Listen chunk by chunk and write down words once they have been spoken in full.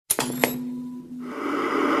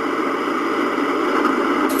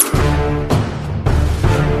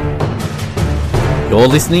You're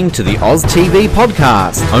listening to the Oz TV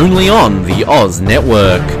podcast, only on the Oz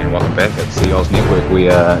Network. And welcome back. It's the Oz Network. We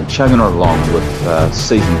are chugging right along with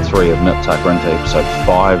Season 3 of Nip Tuck. We're into Episode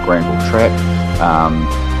 5, Granville Trapp.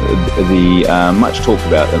 The much talked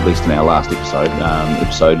about, at least in our last episode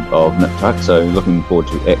of Nip Tuck, so looking forward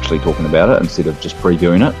to actually talking about it instead of just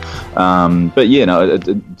previewing it. But yeah, no,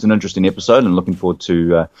 it's an interesting episode and looking forward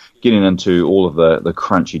to getting into all of the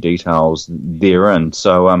crunchy details therein.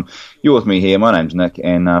 So you're with me here, my name's Nick,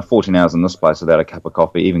 and 14 hours in this place without a cup of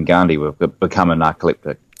coffee, even Gandhi will become a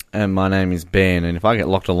narcoleptic. And my name is Ben, and if I get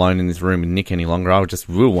locked alone in this room with Nick any longer, I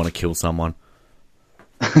will want to kill someone.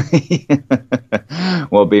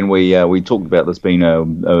 Well, Ben, we talked about this being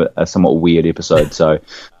a somewhat weird episode, so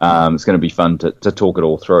it's going to be fun to talk it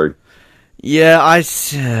all through. Yeah, I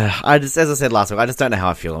just, as I said last week, I just don't know how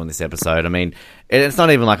I feel on this episode. I mean, it's not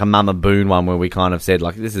even like a Mama Boone one where we kind of said,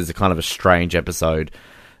 like, this is a kind of a strange episode.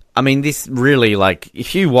 I mean, this really, like,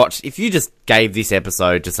 if you just gave this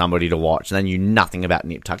episode to somebody to watch and they knew nothing about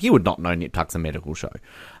Nip Tuck, you would not know Nip Tuck's a medical show.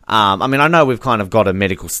 I mean, I know we've kind of got a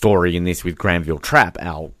medical story in this with Granville Trapp,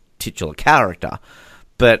 our titular character,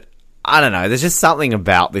 but I don't know, there's just something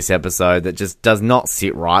about this episode that just does not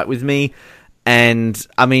sit right with me. And,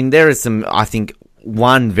 I mean, there is I think,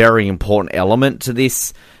 one very important element to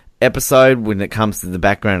this episode when it comes to the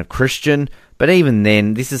background of Christian, but even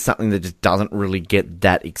then, this is something that just doesn't really get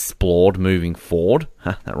that explored moving forward.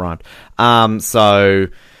 That rhymed. So,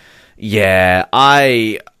 yeah,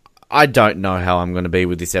 I don't know how I'm going to be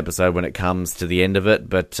with this episode when it comes to the end of it,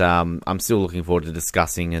 but I'm still looking forward to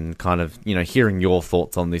discussing and kind of, you know, hearing your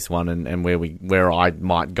thoughts on this one and where I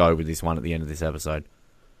might go with this one at the end of this episode.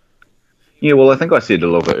 Yeah, well, I think I said a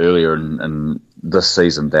little bit earlier in this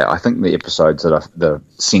season that I think the episodes that are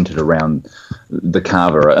centered around the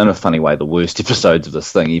Carver are, in a funny way, the worst episodes of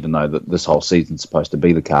this thing, even though this whole season's supposed to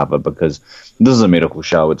be the Carver, because this is a medical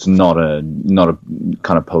show. It's not a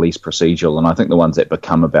kind of police procedural, and I think the ones that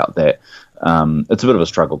become about that, it's a bit of a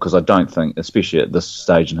struggle, because I don't think, especially at this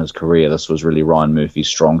stage in his career, this was really Ryan Murphy's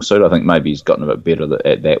strong suit. I think maybe he's gotten a bit better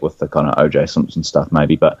at that with the kind of O.J. Simpson stuff,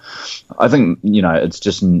 maybe, but I think, you know, it's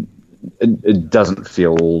just... It doesn't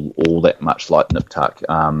feel all that much like Nip Tuck,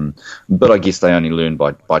 but I guess they only learn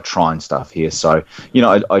by trying stuff here. So, you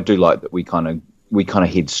know, I do like that we kind of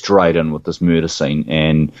head straight in with this murder scene,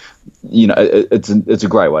 and you know, it's a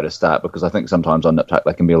great way to start, because I think sometimes on Nip Tuck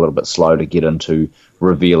they can be a little bit slow to get into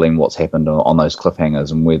revealing what's happened on those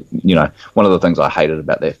cliffhangers. And with, you know, one of the things I hated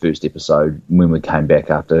about that first episode when we came back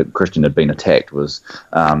after Christian had been attacked was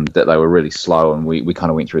that they were really slow, and we kind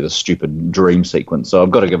of went through this stupid dream sequence. So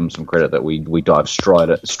I've got to give them some credit that we dive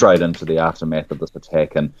straight into the aftermath of this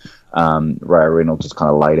attack, and Ray Reynolds just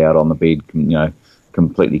kind of laid out on the bed, you know,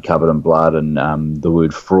 completely covered in blood, and the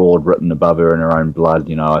word fraud written above her in her own blood.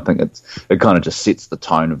 You know, I think it kind of just sets the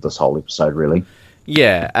tone of this whole episode, really.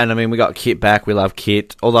 Yeah, and I mean, we got Kit back. We love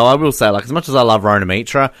Kit. Although I will say, like, as much as I love Rona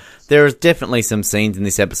Mitra, there is definitely some scenes in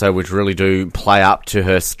this episode which really do play up to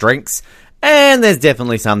her strengths. And there's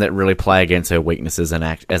definitely some that really play against her weaknesses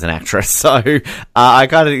as an actress. So I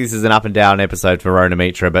kind of think this is an up and down episode for Rona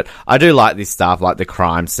Mitra, but I do like this stuff, like the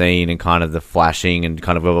crime scene and kind of the flashing, and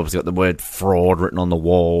kind of we've obviously got the word fraud written on the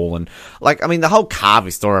wall. And, like, I mean, the whole Carvey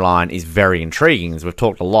storyline is very intriguing, as we've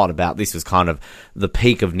talked a lot about. This was kind of the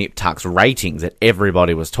peak of Nip Tuck's ratings that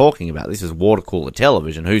everybody was talking about. This is water cooler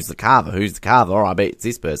television. Who's the Carver? Who's the Carver? Oh, I bet it's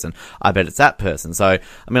this person. I bet it's that person. So,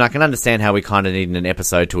 I mean, I can understand how we kind of need an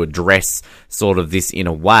episode to address sort of this in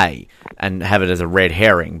a way and have it as a red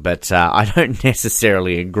herring, but I don't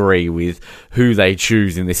necessarily agree with who they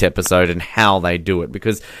choose in this episode and how they do it,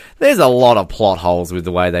 because there's a lot of plot holes with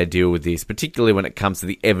the way they deal with this, particularly when it comes to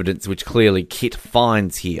the evidence which clearly Kit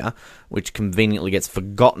finds here, which conveniently gets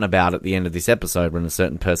forgotten about at the end of this episode when a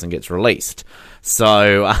certain person gets released.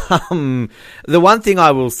 So the one thing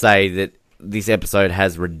I will say that this episode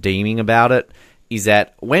has redeeming about it is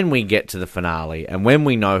that when we get to the finale, and when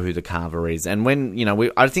we know who the Carver is, and when, you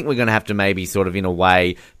know, I think we're going to have to maybe sort of, in a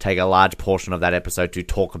way, take a large portion of that episode to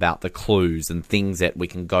talk about the clues and things that we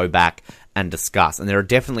can go back and discuss. And there are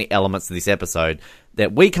definitely elements of this episode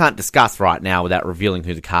that we can't discuss right now without revealing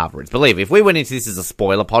who the Carver is. Believe me, if we went into this as a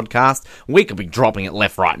spoiler podcast, we could be dropping it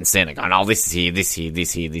left, right, and centre, going, oh, this is here, this here,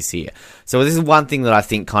 this here, this here. So this is one thing that I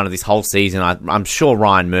think kind of this whole season, I'm sure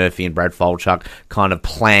Ryan Murphy and Brad Falchuk kind of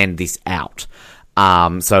planned this out.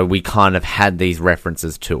 So we kind of had these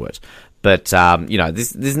references to it. But, you know,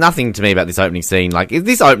 there's nothing to me about this opening scene. Like, if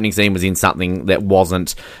this opening scene was in something that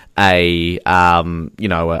wasn't a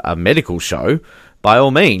medical show, by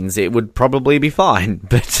all means, it would probably be fine.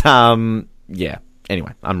 But, yeah.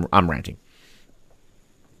 Anyway, I'm ranting.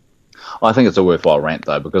 I think it's a worthwhile rant,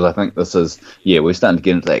 though, because I think this is, we're starting to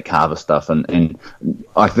get into that Carver stuff, and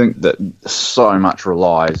I think that so much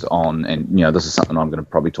relies on, and, this is something I'm going to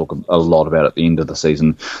probably talk a lot about at the end of the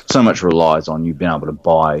season, so much relies on you being able to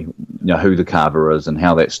buy, who the Carver is and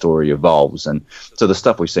how that story evolves. And so the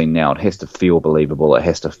stuff we've seen now, it has to feel believable. It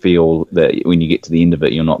has to feel that when you get to the end of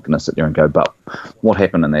it, you're not going to sit there and go, but what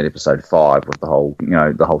happened in that episode 5 with the whole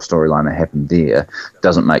storyline that happened there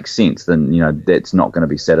doesn't make sense, then, that's not going to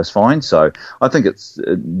be satisfying. So I think it's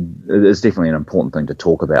definitely an important thing to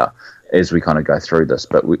talk about as we kind of go through this.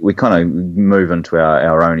 But we kind of move into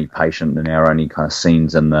our only patient and our only kind of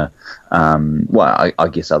scenes in the, I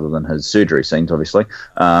guess other than his surgery scenes, obviously,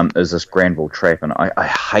 is this Granville Trapp. And I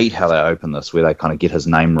hate how they open this, where they kind of get his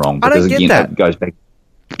name wrong. Because, it goes back.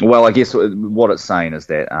 Well, I guess what it's saying is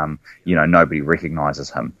that, nobody recognises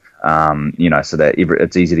him. So that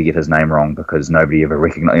it's easy to get his name wrong because nobody ever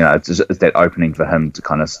recognises. It's that opening for him to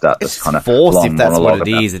kind of start this kind of forced, if that's what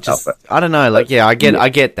it is. It just, I don't know. I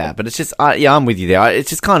get that, but it's just, I'm with you there.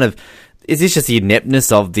 It's just kind of, is this just the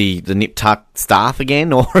ineptness of the Nip Tuck staff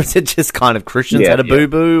again, or is it just kind of Christians had a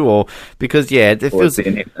boo-boo, or because it feels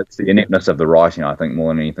it's the ineptness of the writing, I think,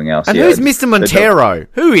 more than anything else. And who's Mr. Montero?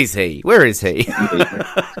 Who is he? Where is he?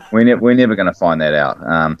 We're never going to find that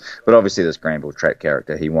out. But obviously, this Granville Trapp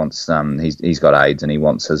character, he wants he's got AIDS, and he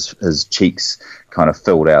wants his cheeks kind of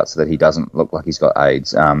filled out so that he doesn't look like he's got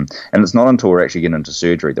AIDS. And it's not until we're actually getting into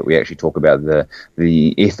surgery that we actually talk about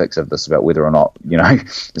the ethics of this, about whether or not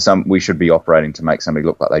we should be operating to make somebody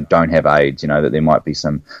look like they don't have AIDS. That there might be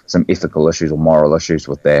some ethical issues or moral issues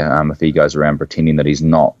with that if he goes around pretending that he's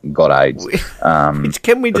not got AIDS.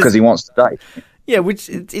 Because he wants to date. Yeah, which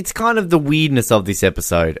it's kind of the weirdness of this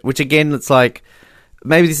episode, which again, it's like,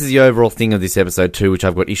 maybe this is the overall thing of this episode too, which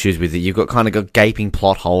I've got issues with. It. You've got gaping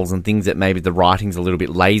plot holes and things that maybe the writing's a little bit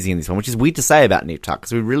lazy in this one, which is weird to say about Nip Tuck,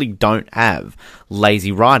 because we really don't have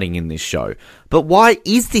lazy writing in this show. But why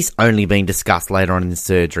is this only being discussed later on in the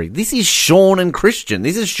surgery? This is Sean and Christian.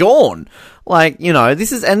 This is Sean.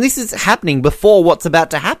 This is happening before what's about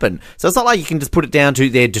to happen. So it's not like you can just put it down to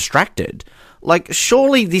they're distracted.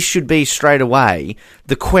 Surely this should be straight away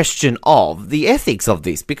the question of the ethics of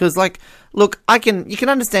this, because, look, you can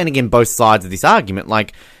understand again both sides of this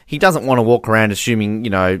argument. He doesn't want to walk around assuming,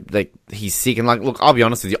 that he's sick. And look, I'll be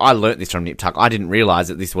honest with you, I learnt this from Nip Tuck. I didn't realise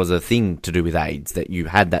that this was a thing to do with AIDS, that you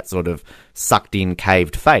had that sort of sucked in,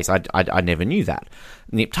 caved face. I never knew that.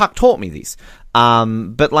 Nip Tuck taught me this.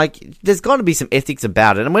 But there's got to be some ethics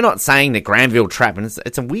about it, and we're not saying that Granville Trapp, and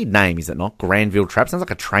it's a weird name, is it not? Granville Trapp sounds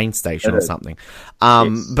like a train station or something.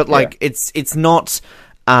 It's not.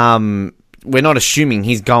 We're not assuming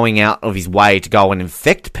he's going out of his way to go and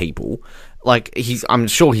infect people. I'm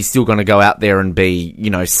sure he's still going to go out there and be,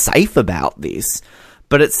 safe about this.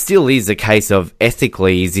 But it still is a case of,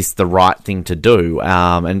 ethically, is this the right thing to do?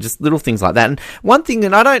 And just little things like that. And one thing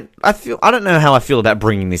that I don't know how I feel about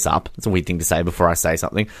bringing this up. It's a weird thing to say before I say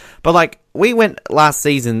something. But we went last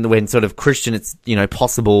season when sort of Christian, it's,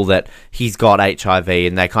 possible that he's got HIV,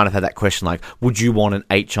 and they kind of had that question would you want an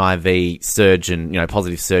HIV surgeon,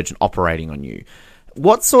 positive surgeon operating on you?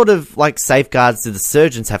 What sort of safeguards do the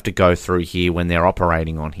surgeons have to go through here when they're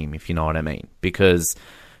operating on him, if you know what I mean? Because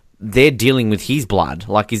they're dealing with his blood.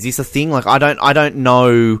 Is this a thing? I don't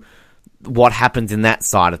know what happens in that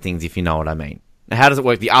side of things, if you know what I mean. How does it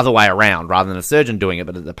work the other way around, rather than a surgeon doing it,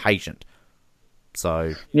 but the patient?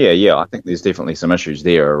 So yeah, I think there's definitely some issues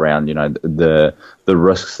there around the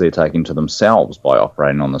risks they're taking to themselves by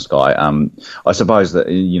operating on this guy. I suppose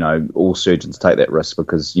that all surgeons take that risk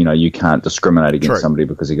because you can't discriminate against somebody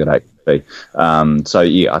because he got HIV.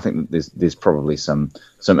 I think that there's probably some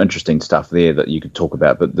interesting stuff there that you could talk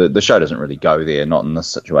about, but the show doesn't really go there, not in this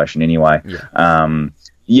situation anyway. And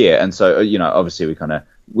so obviously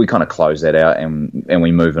we kind of close that out, and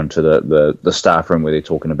we move into the staff room where they're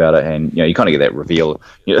talking about it, and you kind of get that reveal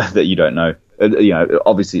that you don't know.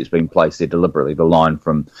 Obviously it's been placed there deliberately. The line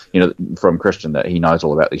from Christian that he knows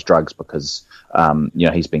all about these drugs because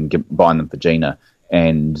he's been buying them for Gina,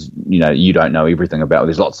 and you don't know everything about.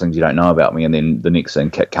 There's lots of things you don't know about me, and then the next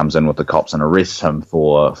thing, Kit comes in with the cops and arrests him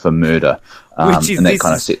for murder. Which is, and that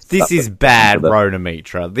kind of sets this is bad, Rhoda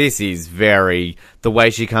Mitra. This is very, the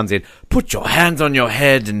way she comes in, put your hands on your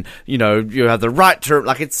head, and you have the right to,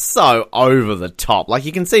 it's so over the top.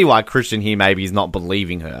 You can see why Christian here maybe is not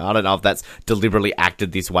believing her. I don't know if that's deliberately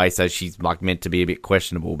acted this way, so she's meant to be a bit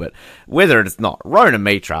questionable, but whether it's not, Rhoda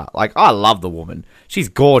Mitra, I love the woman. She's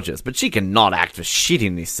gorgeous, but she cannot act for shit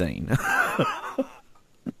in this scene.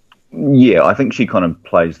 Yeah, I think she kind of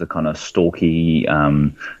plays the kind of stalky, that's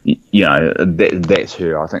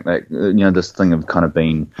her. I think that, this thing of kind of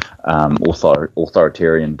being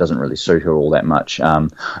authoritarian doesn't really suit her all that much.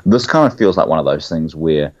 This kind of feels like one of those things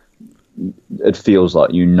where it feels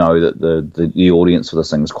like that the audience for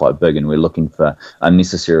this thing is quite big, and we're looking for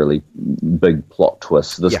unnecessarily big plot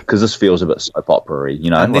twists. Because this feels a bit soap opera-y,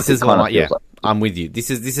 And this is what, I'm with you. This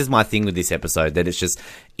is my thing with this episode, that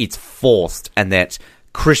it's forced, and that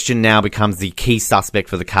Christian now becomes the key suspect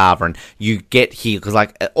for the Carver, and you get here because,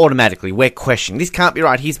 automatically we're questioning, this can't be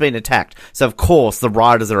right, he's been attacked. So of course the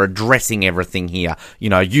writers are addressing everything here.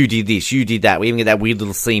 You did this, you did that. We even get that weird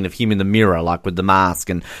little scene of him in the mirror, with the mask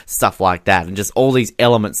and stuff like that, and just all these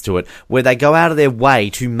elements to it where they go out of their way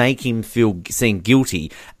to make him feel seen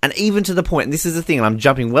guilty, and even to the point, and this is the thing, and I'm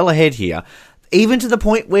jumping well ahead here, even to the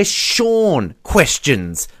point where Sean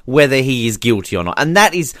questions whether he is guilty or not. And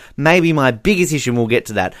that is maybe my biggest issue, and we'll get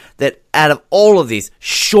to that out of all of this,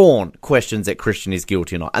 Sean questions that Christian is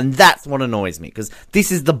guilty or not. And that's what annoys me, because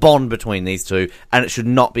this is the bond between these two, and it should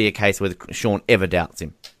not be a case where Sean ever doubts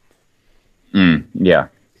him. Yeah.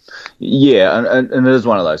 Yeah, and it is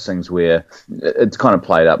one of those things where it's kind of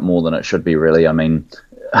played up more than it should be, really. I mean,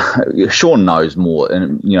 Sean knows more,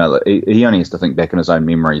 and he only has to think back in his own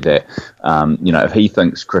memory that if he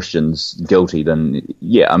thinks Christian's guilty, then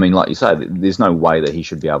like you say, there's no way that he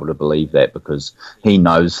should be able to believe that, because he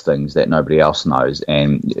knows things that nobody else knows,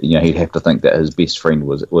 and he'd have to think that his best friend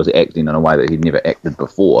was acting in a way that he'd never acted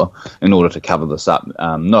before in order to cover this up,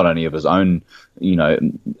 not only of his own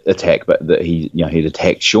attack, but that he'd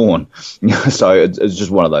attacked Sean. So it's just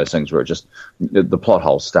one of those things where the plot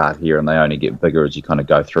holes start here, and they only get bigger as you kind of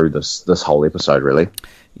go through this whole episode, really.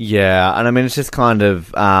 Yeah, and I mean, it's just kind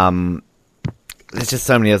of there's just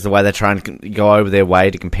so many others, the way they try and go over their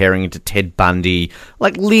way to comparing it to Ted Bundy.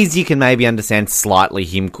 Liz, you can maybe understand slightly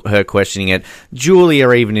her questioning it.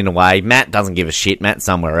 Julia, even in a way. Matt doesn't give a shit. Matt's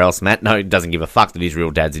somewhere else. Matt doesn't give a fuck that his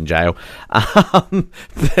real dad's in jail.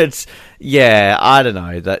 But yeah, I don't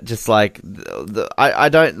know. That just I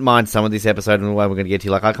don't mind some of this episode and the way we're going to get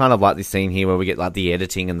to. I kind of like this scene here where we get the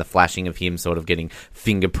editing and the flashing of him sort of getting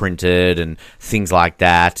fingerprinted and things like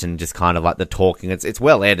that, and just kind of the talking. It's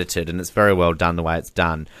well edited, and it's very well done the way it's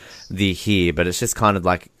done here. But it's just kind of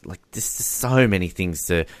there's just so many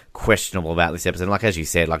things questionable about this episode. As you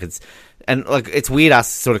said, it's weird us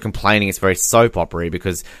sort of complaining it's very soap opera-y,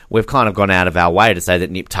 because we've kind of gone out of our way to say that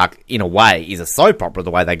Nip Tuck, in a way, is a soap opera,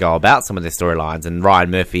 the way they go about some of their storylines, and Ryan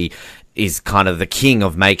Murphy is kind of the king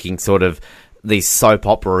of making sort of these soap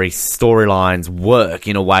opera-y storylines work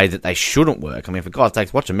in a way that they shouldn't work. I mean, for God's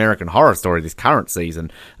sakes, watch American Horror Story this current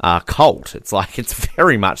season, Cult. It's it's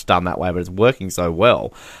very much done that way, but it's working so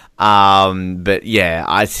well. But yeah,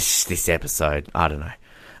 this episode, I don't know.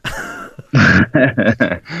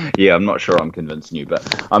 Yeah, I'm not sure I'm convincing you,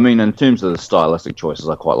 but I mean, in terms of the stylistic choices,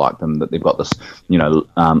 I quite like them. That they've got this,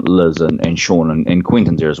 Liz and Sean and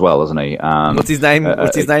Quentin's there as well, isn't he? What's his name?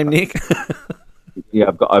 What's his name, Nick?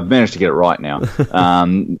 Yeah, I've managed to get it right now.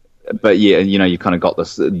 But yeah, you kind of got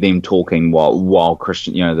them talking while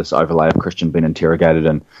Christian, this overlay of Christian being interrogated,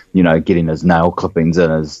 and getting his nail clippings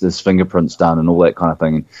and his fingerprints done and all that kind of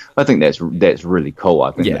thing. And I think that's really cool.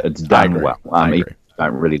 I think it's done well.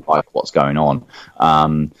 Don't really like what's going on,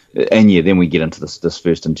 and then we get into this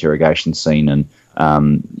first interrogation scene, and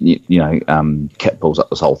Kit pulls up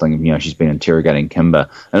this whole thing of she's been interrogating Kimber,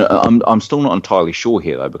 and I'm still not entirely sure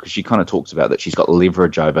here though, because she kind of talks about that she's got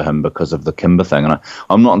leverage over him because of the Kimber thing, and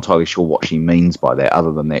I'm not entirely sure what she means by that,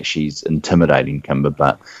 other than that she's intimidating Kimber,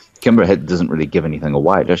 but Kimber doesn't really give anything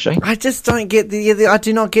away, does she? I just don't get I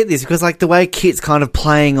do not get this, because the way Kit's kind of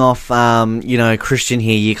playing off, Christian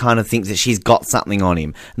here, you kind of think that she's got something on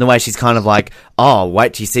him, and the way she's kind of oh,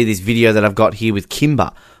 wait till you see this video that I've got here with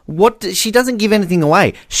Kimber. She doesn't give anything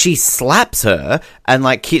away. She slaps her, and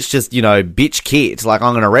Kit's just, bitch Kit, I'm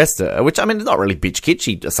going to arrest her, which, I mean, it's not really bitch Kit.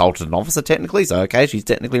 She assaulted an officer technically, so okay, she's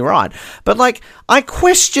technically right. But I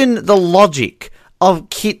question the logic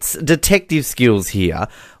of Kit's detective skills here,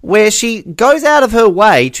 where she goes out of her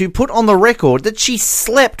way to put on the record that she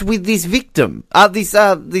slept with this victim, this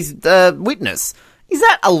witness. Is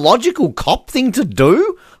that a logical cop thing to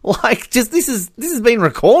do? This has been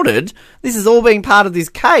recorded. This has all been part of this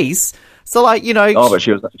case. So, Oh, but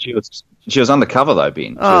she was undercover though,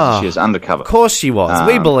 Ben. She was undercover. Of course she was.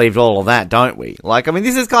 We believed all of that, don't we?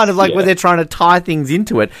 This is kind of where they're trying to tie things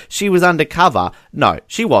into it. She was undercover. No,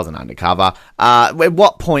 she wasn't undercover. At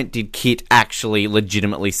what point did Kit actually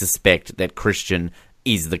legitimately suspect that Christian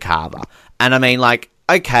is the Carver? And I mean,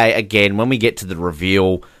 okay, again, when we get to the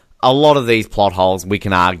reveal, a lot of these plot holes, we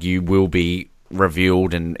can argue, will be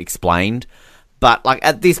revealed and explained. But, like,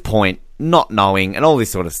 at this point, not knowing and all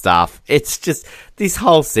this sort of stuff, it's just this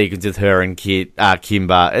whole sequence with her and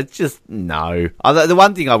Kimber, it's just no. The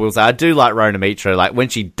one thing I will say, I do like Rona Mitra, like when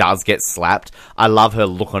she does get slapped, I love her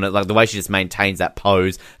look on it, like the way she just maintains that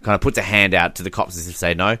pose, kind of puts a hand out to the cops as if to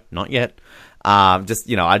say, no, not yet. I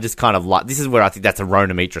just kind of like, this is where I think that's a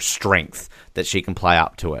Rona Mitra strength, that she can play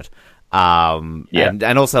up to it.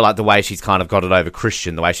 And also like the way she's kind of got it over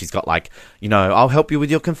Christian, the way she's got like, I'll help you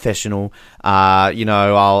with your confessional,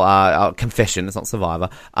 I'll confession, it's not survivor,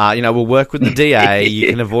 we'll work with the DA, you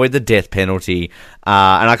can avoid the death penalty,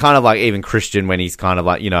 and I kind of like even Christian when he's kind of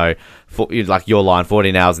like, like your line,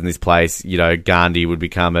 14 hours in this place, Gandhi would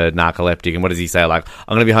become a narcoleptic, and what does he say, like,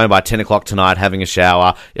 I'm going to be home by 10 o'clock tonight having a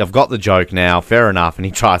shower, I've got the joke now, fair enough, and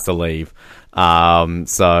he tries to leave.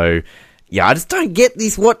 Yeah, I just don't get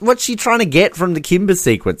this. What's she trying to get from the Kimber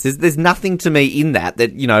sequence? There's nothing to me in that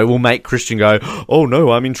will make Christian go, oh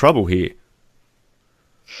no, I'm in trouble here.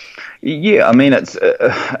 Yeah, I mean, it's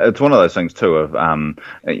one of those things too. Of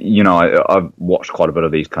I've watched quite a bit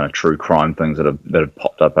of these kind of true crime things that have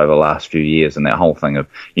popped up over the last few years, and that whole thing of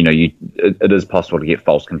it is possible to get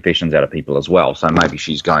false confessions out of people as well. So maybe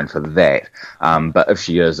she's going for that. But if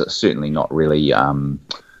she is, it's certainly not really.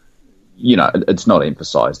 It's not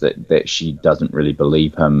emphasised that she doesn't really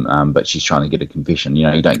believe him, but she's trying to get a confession.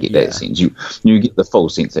 You don't get that sense. You get the full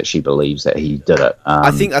sense that she believes that he did it.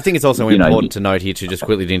 I think it's also important to note here, to just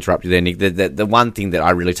quickly to interrupt you there, Nick, that the one thing that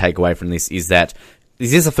I really take away from this is that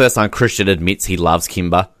is this the first time Christian admits he loves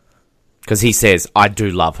Kimber? Because he says, I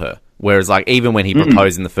do love her. Whereas, like, even when he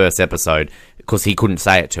proposed in the first episode, because he couldn't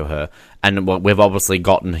say it to her, and we've obviously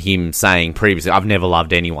gotten him saying previously, I've never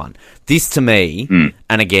loved anyone. This, to me,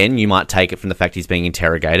 and again, you might take it from the fact he's being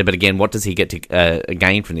interrogated, but again, what does he get to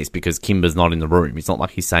gain from this? Because Kimber's not in the room. It's not like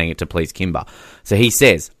he's saying it to please Kimber. So he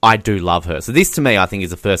says, I do love her. So this, to me, I think is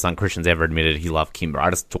the first time Christian's ever admitted he loved Kimber. I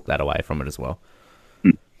just took that away from it as well.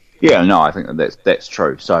 Yeah, no, I think that's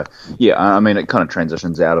true. So, yeah, I mean, it kind of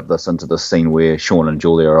transitions out of this into the scene where Sean and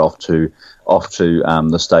Julia are off to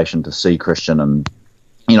the station to see Christian, and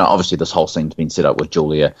obviously this whole scene's been set up with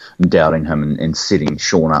Julia doubting him and setting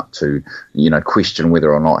Sean up to question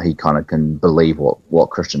whether or not he kind of can believe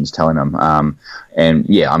what Christian's telling him. And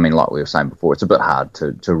yeah, I mean, like we were saying before, it's a bit hard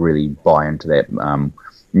to really buy into that.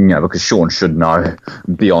 Because Sean should know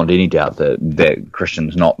beyond any doubt that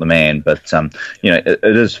Christian's not the man. But, it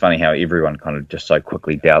is funny how everyone kind of just so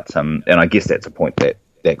quickly doubts him. And I guess that's a point that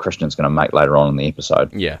Christian's going to make later on in the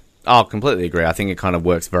episode. Yeah. Oh, completely agree. I think it kind of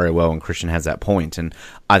works very well when Christian has that point, and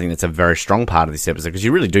I think that's a very strong part of this episode, because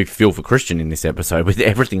you really do feel for Christian in this episode with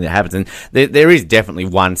everything that happens, and there is definitely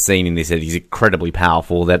one scene in this that is incredibly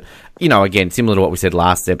powerful that, again, similar to what we said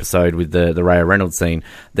last episode with the Raya Reynolds scene,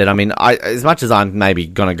 that, I mean, as much as I'm maybe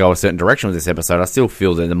going to go a certain direction with this episode, I still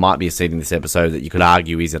feel that there might be a scene in this episode that you could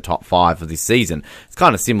argue is a top 5 for this season. It's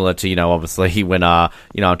kind of similar to, obviously when, I'm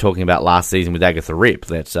talking about last season with Agatha Rip,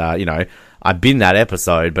 that, I've been that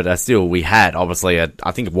episode, but still, we had, obviously,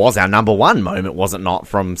 I think it was our number 1 moment, was it not,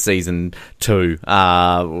 from season 2? It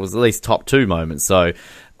was at least top 2 moments. So,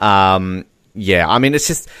 yeah, I mean, it's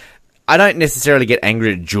just, I don't necessarily get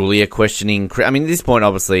angry at Julia questioning. I mean, at this point,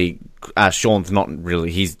 obviously, Sean's not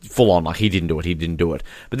really, he's full on, like, he didn't do it.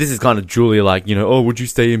 But this is kind of Julia, like, oh, would you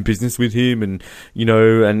stay in business with him? And,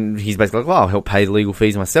 and he's basically like, well, I'll help pay the legal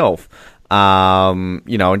fees myself. And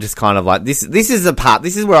just kind of like, this is the part,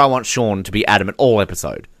 this is where I want Sean to be adamant all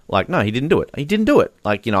episode. Like, no, he didn't do it. He didn't do it.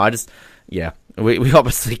 Like, we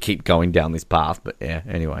obviously keep going down this path, but yeah,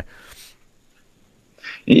 anyway.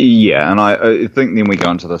 Yeah, and I think then we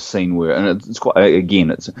go into the scene where, and it's quite,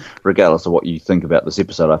 again, it's regardless of what you think about this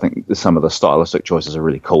episode, I think some of the stylistic choices are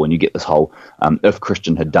really cool, and you get this whole, if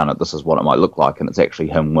Christian had done it, this is what it might look like, and it's actually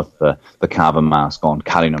him with the carver mask on,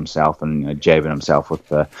 cutting himself and jabbing himself with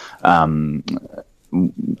the, I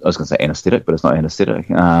was going to say anesthetic, but it's not anesthetic,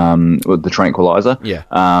 with the tranquilizer. Yeah.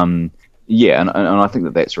 Yeah, and I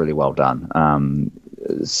think that's really well done.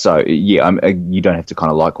 So, yeah, you don't have to kind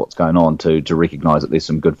of like what's going on to recognise that there's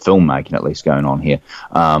some good filmmaking at least going on here.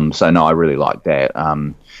 So, no, I really like that.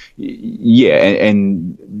 Yeah,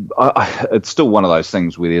 and it's still one of those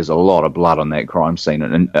things where there's a lot of blood on that crime scene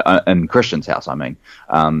in Christian's house, I mean.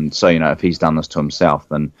 So, if he's done this to himself,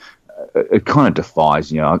 then it kind of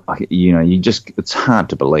defies, it's hard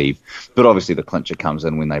to believe. But obviously the clincher comes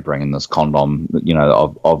in when they bring in this condom,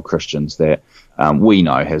 of Christians that we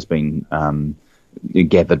know has been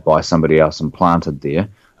gathered by somebody else and planted there.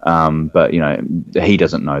 But, he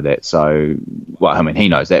doesn't know that. So, well, I mean, he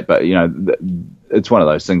knows that, but, it's one of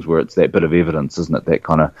those things where it's that bit of evidence, isn't it, that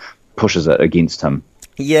kind of pushes it against him.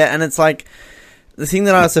 Yeah, and it's like, the thing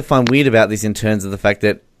that I also find weird about this in terms of the fact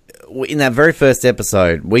that in that very first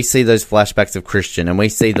episode, we see those flashbacks of Christian, and we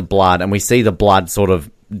see the blood, and we see the blood sort of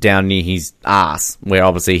down near his ass, where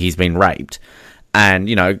obviously he's been raped. And,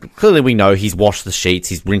 you know, clearly we know he's washed the sheets,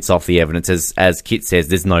 he's rinsed off the evidence. As Kit says,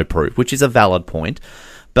 there's no proof, which is a valid point.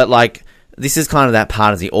 But, like, this is kind of that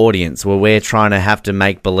part of the audience where we're trying to have to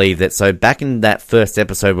make believe that, so back in that first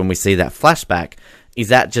episode when we see that flashback, is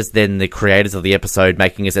that just then the creators of the episode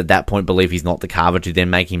making us at that point believe he's not the Carver to then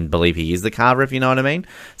make him believe he is the Carver, if you know what I mean?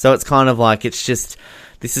 So it's kind of like, it's just,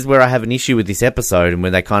 this is where I have an issue with this episode and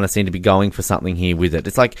where they kind of seem to be going for something here with it.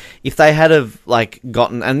 It's like, if they had have, like,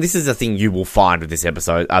 gotten, and this is the thing you will find with this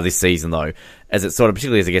episode, this season though, as it sort of,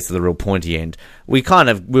 particularly as it gets to the real pointy end, we kind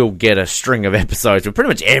of will get a string of episodes where pretty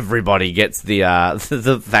much everybody gets the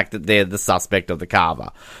fact that they're the suspect of the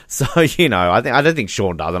Carver. So, you know, I don't think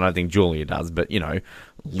Sean does, I don't think Julia does, but, you know,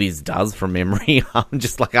 Liz does from memory.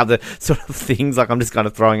 Just like other sort of things, like I'm just kind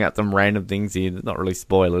of throwing out some random things here, not really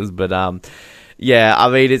spoilers, but, yeah, I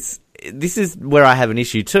mean, this is where I have an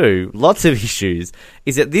issue too, lots of issues,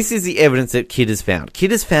 is that this is the evidence that Kid has found. Kid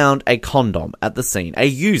has found a condom at the scene, a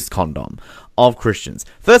used condom of Christian's.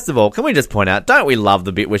 First of all, can we just point out, don't we love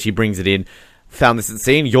the bit where she brings it in, found this at the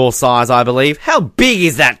scene, your size, I believe. How big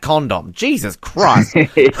is that condom? Jesus Christ. Like,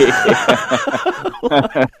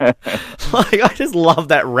 I just love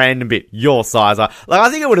that random bit, your size. Like, I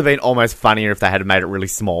think it would have been almost funnier if they had made it really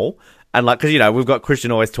small. And, like, because, you know, we've got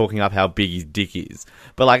Christian always talking up how big his dick is.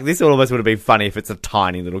 But, like, this almost would have been funny if it's a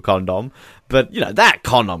tiny little condom. But, you know, that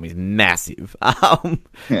condom is massive.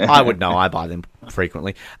 I would know. I buy them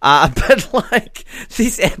frequently. But, like,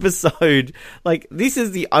 this episode, like, this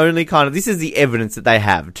is the only this is the evidence that they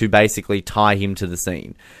have to basically tie him to the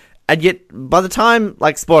scene. And yet, by the time,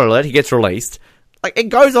 like, spoiler alert, he gets released, like, it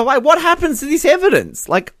goes away. What happens to this evidence?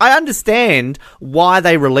 Like, I understand why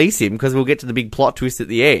they release him, because we'll get to the big plot twist at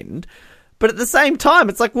the end. But at the same time,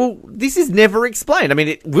 it's like, well, this is never explained. I mean,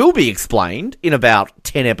 it will be explained in about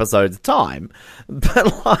 10 episodes' time.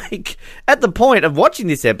 But, like, at the point of watching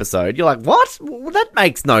this episode, you're like, what? Well, that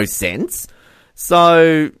makes no sense.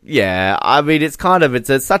 So, yeah, I mean, it's kind of,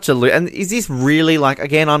 such a... And is this really, like,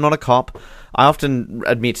 again, I'm not a cop. I often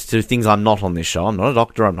admit to things I'm not on this show. I'm not a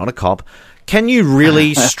doctor. I'm not a cop. Can you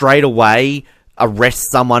really straight away arrest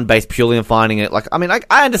someone based purely on finding it? Like, I mean,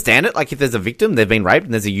 I understand it. Like, if there's a victim, they've been raped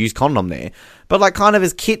and there's a used condom there. But, like, kind of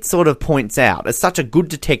as Kit sort of points out, as such a good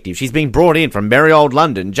detective, she's been brought in from merry old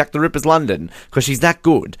London, Jack the Ripper's London, because she's that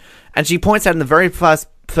good. And she points out in the very first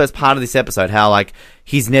part of this episode how, like,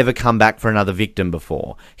 he's never come back for another victim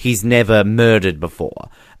before. He's never murdered before.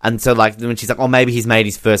 And so, like, when she's like, oh, maybe he's made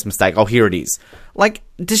his first mistake. Oh, here it is. Like,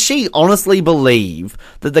 does she honestly believe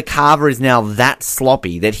that the Carver is now that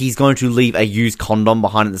sloppy that he's going to leave a used condom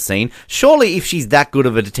behind at the scene? Surely, if she's that good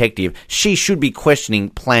of a detective, she should be questioning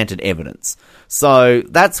planted evidence. So,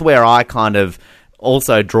 that's where I kind of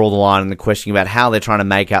also draw the line in the question about how they're trying to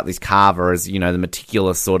make out this Carver as, you know, the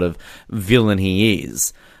meticulous sort of villain he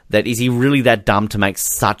is. That is he really that dumb to make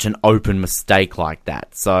such an open mistake like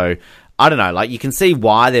that? So, I don't know, like, you can see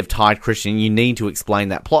why they've tied Christian. You need to explain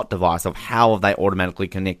that plot device of how have they automatically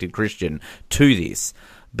connected Christian to this.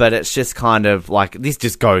 But it's just kind of like, this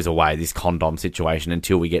just goes away, this condom situation,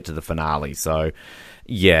 until we get to the finale. So,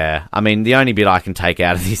 yeah, I mean, the only bit I can take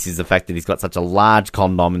out of this is the fact that he's got such a large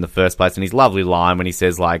condom in the first place, and his lovely line when he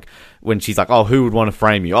says, like, when she's like, oh, who would want to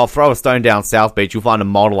frame you? Oh, throw a stone down South Beach, you'll find a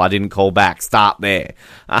model I didn't call back. Start there.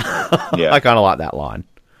 Yeah. I kind of like that line.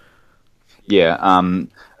 Yeah,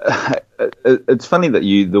 it's funny that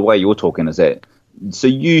the way you're talking is that, so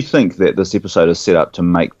you think that this episode is set up to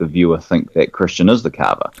make the viewer think that Christian is the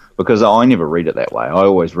Carver? Because I never read it that way. I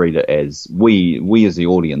always read it as we as the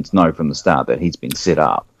audience know from the start that he's been set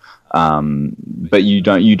up. But you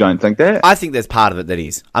don't think that? I think there's part of it that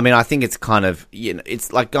is. I mean, I think it's kind of, you know,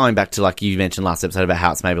 it's like going back to, like you mentioned last episode about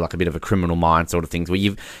how it's maybe like a bit of a Criminal Mind sort of things where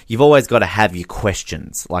you've always got to have your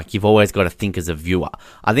questions. Like, you've always got to think as a viewer.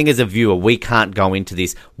 I think as a viewer, we can't go into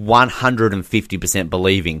this 150%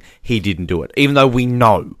 believing he didn't do it, even though we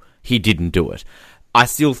know he didn't do it. I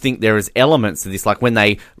still think there is elements to this, like when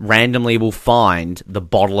they randomly will find the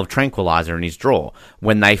bottle of tranquilizer in his drawer,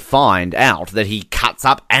 when they find out that he cuts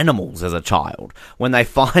up animals as a child, when they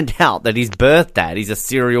find out that his birth dad is a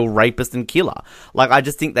serial rapist and killer. Like, I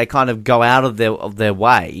just think they kind of go out of their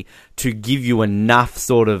way to give you enough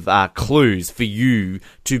sort of clues for you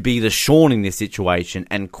to be the Sean in this situation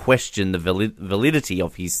and question the validity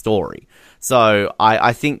of his story. So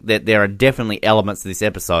I think that there are definitely elements to this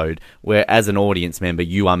episode where, as an audience member,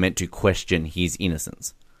 you are meant to question his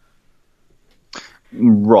innocence.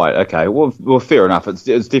 Right. Okay. Well, fair enough. It's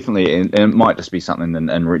definitely, and it might just be something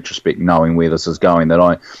in retrospect, knowing where this is going,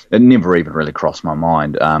 that it never even really crossed my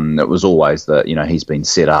mind. It was always that he's been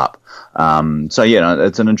set up. So yeah,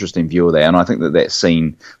 it's an interesting view of that, and I think that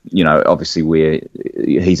scene, obviously where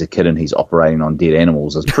he's a kid and he's operating on dead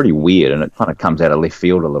animals, is pretty weird, and it kind of comes out of left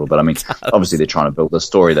field a little bit. I mean, obviously they're trying to build the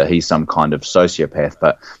story that he's some kind of sociopath,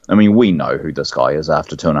 but I mean, we know who this guy is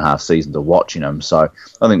after 2.5 seasons of watching him. So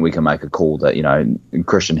I think we can make a call that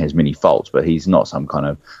Christian has many faults, but he's not some kind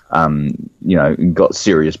of got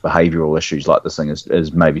serious behavioural issues like this thing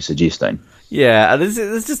is maybe suggesting. Yeah, and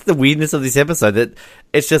it's just the weirdness of this episode that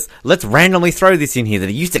it's just, let's randomly throw this in here, that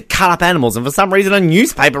he used to cut up animals, and for some reason a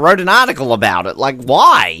newspaper wrote an article about it. Like,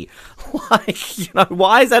 why?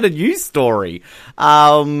 Why is that a news story?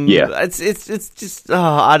 Yeah. It's just,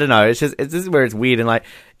 I don't know. It's this is where it's weird, and like,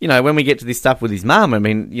 when we get to this stuff with his mum, I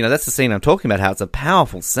mean, that's the scene I'm talking about, how it's a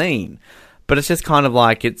powerful scene, but it's just kind of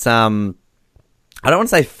like, it's, I don't want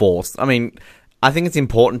to say forced. I mean, I think it's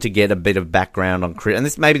important to get a bit of background on Chris, and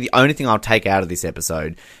this may be the only thing I'll take out of this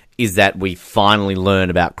episode, is that we finally learn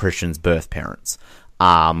about Christian's birth parents,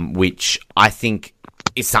 which I think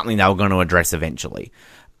is something they were going to address eventually.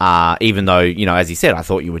 Even though, as you said, I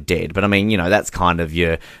thought you were dead. But I mean, that's kind of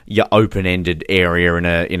your open-ended area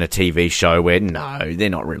in a TV show where, no, they're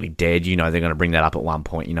not really dead. They're going to bring that up at one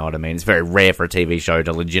point, you know what I mean? It's very rare for a TV show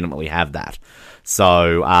to legitimately have that.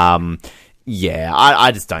 So, yeah,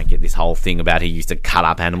 I just don't get this whole thing about he used to cut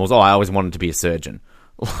up animals. Oh, I always wanted to be a surgeon.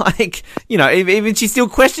 Like, even she's still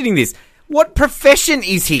questioning this. What profession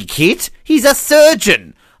is he, Kit? He's a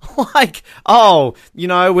surgeon. Like,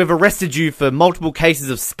 we've arrested you for multiple cases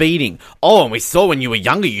of speeding. Oh, and we saw when you were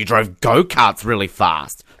younger you drove go-karts really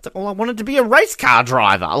fast. It's like, well, I wanted to be a race car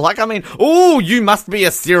driver. Like, I mean, oh, you must be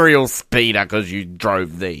a serial speeder because you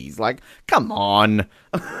drove these. Like, come on.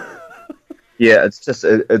 Yeah, it's just,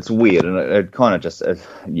 it's weird, and it kind of just,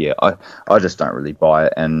 I just don't really buy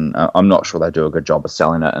it, and I'm not sure they do a good job of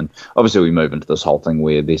selling it. And obviously we move into this whole thing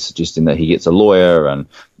where they're suggesting that he gets a lawyer, and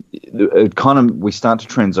it kind of, we start to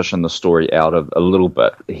transition the story out of a little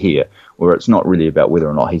bit here, where it's not really about whether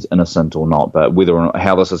or not he's innocent or not, but whether or not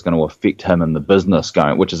how this is going to affect him in the business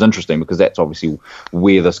going, which is interesting because that's obviously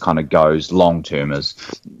where this kind of goes long term, is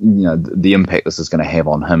the impact this is going to have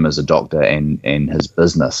on him as a doctor and his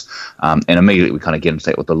business. And immediately we kind of get into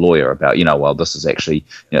that with the lawyer about, well, this is actually,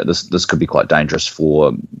 this could be quite dangerous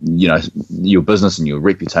for, your business and your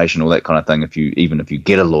reputation, all that kind of thing. If you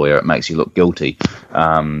get a lawyer, it makes you look guilty.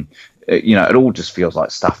 It all just feels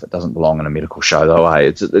like stuff that doesn't belong in a medical show, though.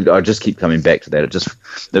 I just keep coming back to that.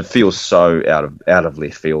 It feels so out of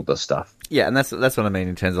left field, this stuff. Yeah, and that's what I mean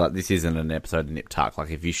in terms of, like, this isn't an episode of Nip Tuck. Like,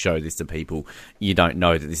 if you show this to people, you don't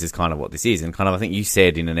know that this is kind of what this is. And kind of, I think you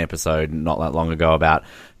said in an episode not that long ago about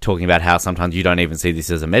talking about how sometimes you don't even see this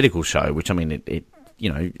as a medical show, which, I mean,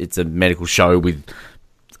 it's a medical show with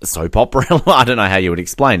soap opera. I don't know how you would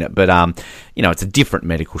explain it, but, it's a different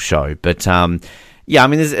medical show. But, yeah, I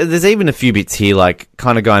mean, there's even a few bits here, like,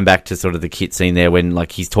 kind of going back to sort of the Kit scene there when,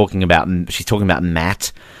 like, she's talking about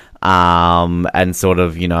Matt, and sort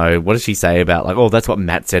of, what does she say about, like, oh, that's what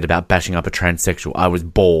Matt said about bashing up a transsexual. I was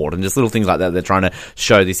bored, and just little things like that. They're trying to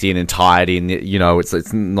show this in and tie it in.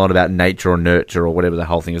 It's not about nature or nurture or whatever the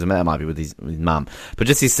whole thing is. I mean, that might be with his mum, but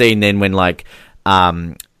just this scene then when, like,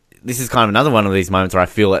 this is kind of another one of these moments where I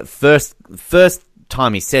feel at first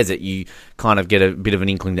time he says it, you kind of get a bit of an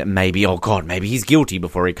inkling that maybe, oh god, maybe he's guilty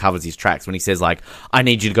before he covers his tracks when he says, like, I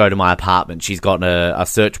need you to go to my apartment, she's got a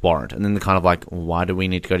search warrant. And then they're kind of like, why do we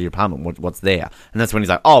need to go to your apartment, what's there? And that's when he's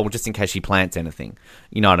like, oh, well, just in case she plants anything.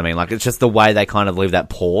 You know what I mean? Like, it's just the way they kind of leave that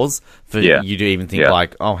pause for you to even think,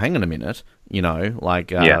 like, oh, hang on a minute,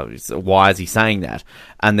 why is he saying that?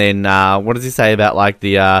 And then what does he say about, like,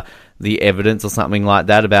 the evidence or something like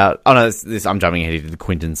that about... Oh, no, this I'm jumping ahead to the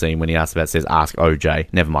Quentin scene when he asks about, says, ask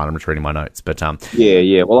OJ. Never mind, I'm retrieving my notes. But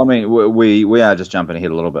Yeah. Well, I mean, we are just jumping ahead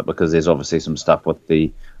a little bit because there's obviously some stuff with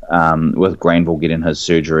the with Granville getting his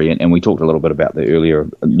surgery, and we talked a little bit about that earlier,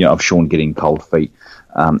 of Sean getting cold feet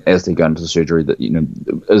as they go into the surgery, that,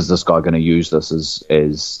 is this guy going to use this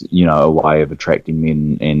as a way of attracting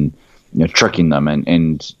men and tricking them,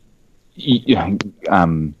 and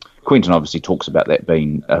Quentin obviously talks about that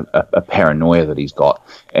being a paranoia that he's got,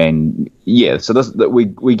 and so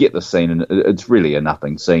we get the scene, and it's really a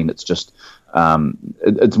nothing scene. It's just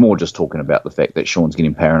it's more just talking about the fact that Sean's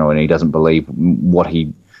getting paranoid and he doesn't believe what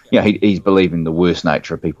he he's believing the worst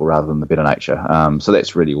nature of people rather than the better nature. So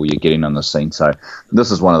that's really all you're getting on this scene. So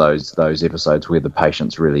this is one of those episodes where the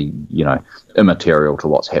patient's really, immaterial to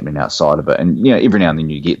what's happening outside of it. And, every now and then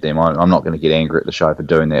you get them. I'm not going to get angry at the show for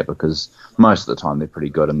doing that, because most of the time they're pretty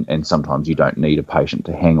good, and sometimes you don't need a patient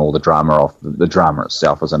to hang all the drama off. The drama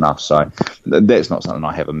itself is enough. So that's not something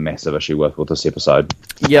I have a massive issue with this episode.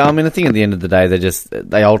 Yeah, I mean, I think at the end of the day,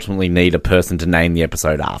 they ultimately need a person to name the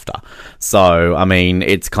episode after. So, I mean,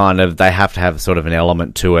 it's kind of, they have to have sort of an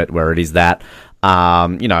element to it where it is that.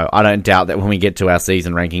 I don't doubt that when we get to our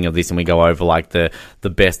season ranking of this and we go over like the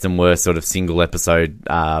best and worst sort of single episode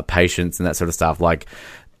patients and that sort of stuff, like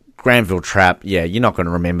Granville Trapp, yeah, you're not going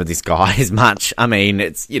to remember this guy as much. I mean,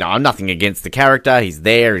 it's, I'm nothing against the character. He's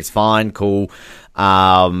there, he's fine, cool.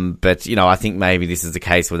 But, I think maybe this is the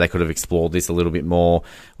case where they could have explored this a little bit more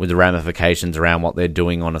with the ramifications around what they're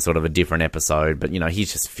doing on a sort of a different episode. But,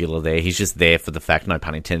 he's just filler there. He's just there for the fact, no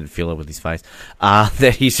pun intended, filler with his face,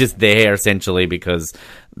 that he's just there essentially because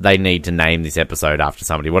they need to name this episode after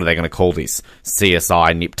somebody. What are they going to call this?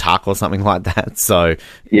 CSI Nip Tuck or something like that? So,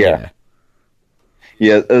 yeah.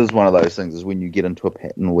 Yeah, it is one of those things, is when you get into a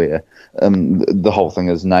pattern where the whole thing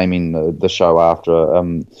is naming the show after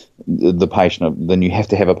the patient, then you have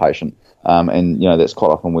to have a patient. And, that's quite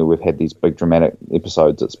often where we've had these big dramatic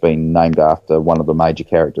episodes. It's been named after one of the major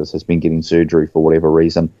characters has been getting surgery for whatever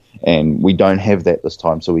reason. And we don't have that this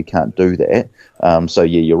time, so we can't do that. So,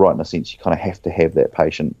 yeah, you're right in a sense. You kind of have to have that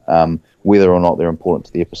patient, whether or not they're important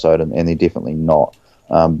to the episode, and they're definitely not.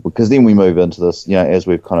 Because then we move into this, as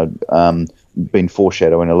we've kind of been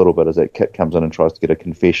foreshadowing a little bit, as that Kit comes in and tries to get a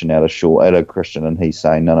confession out of Christian, and he's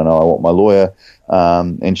saying, no, I want my lawyer.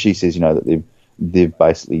 And she says, that they've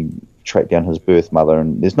basically tracked down his birth mother,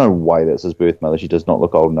 and there's no way that's his birth mother. She does not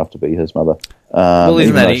look old enough to be his mother. Well,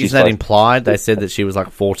 isn't that implied? They said that she was like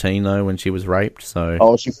 14 though when she was raped.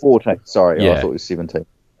 So she's 14. Sorry, yeah. I thought it was 17.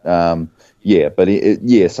 Yeah, but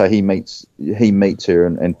so he meets her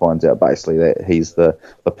and finds out basically that he's the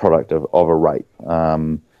product of a rape.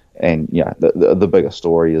 And the bigger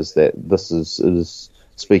story is that this is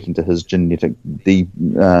speaking to his genetic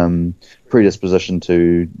predisposition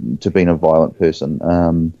to being a violent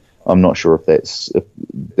person. I'm not sure if that's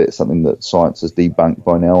something that science has debunked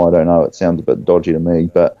by now. I don't know. It sounds a bit dodgy to me,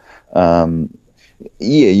 but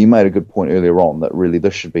you made a good point earlier on that really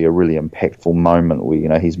this should be a really impactful moment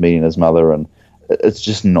where he's meeting his mother, and it's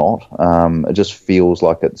just not. It just feels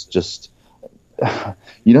like it's just.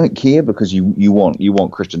 You don't care because you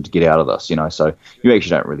want Christian to get out of this, so you actually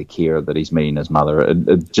don't really care that he's meeting his mother.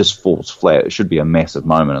 It just falls flat. It should be a massive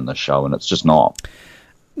moment in this show, and it's just not.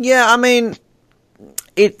 Yeah, I mean,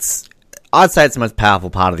 I'd say it's the most powerful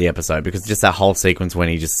part of the episode, because just that whole sequence when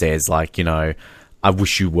he just says, like, I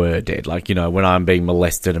wish you were dead. Like, when I'm being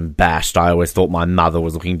molested and bashed, I always thought my mother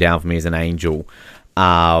was looking down for me as an angel.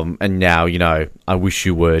 And now, I wish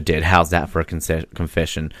you were dead. How's that for a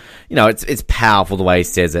confession? It's powerful the way he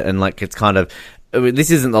says it. And, like, it's kind of,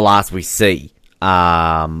 this isn't the last we see,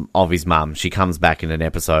 of his mum. She comes back in an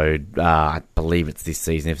episode, I believe it's this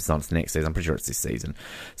season. If it's not, it's next season. I'm pretty sure it's this season.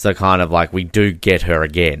 So kind of like, we do get her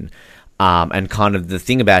again. And kind of the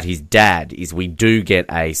thing about his dad is we do get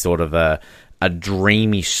a sort of a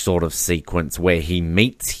dreamish sort of sequence where he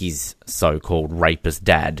meets his so-called rapist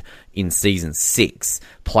dad in season 6,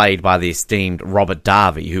 played by the esteemed Robert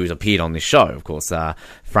Darby, who has appeared on this show, of course,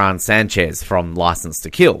 Fran Sanchez from License to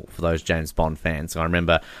Kill, for those James Bond fans. So I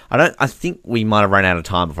remember, I think we might have run out of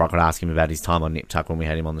time before I could ask him about his time on Nip Tuck when we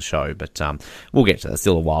had him on the show, but we'll get to that,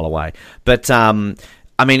 still a while away. But, I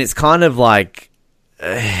mean, it's kind of like,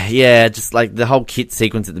 just like the whole Kit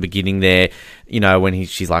sequence at the beginning there, when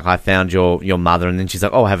she's like, I found your mother, and then she's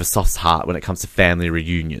like, I have a soft heart when it comes to family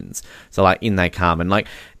reunions. So like, in they come, and like,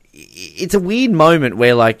 it's a weird moment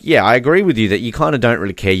where like, I agree with you that you kind of don't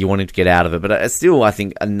really care, you want him to get out of it, but it's still, I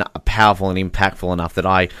think, powerful and impactful enough that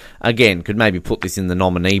I, again, could maybe put this in the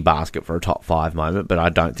nominee basket for a top 5 moment, but I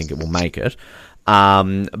don't think it will make it.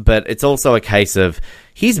 But it's also a case of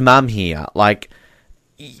his mum here, like,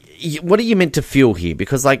 what are you meant to feel here?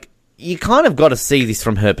 Because, like, you kind of got to see this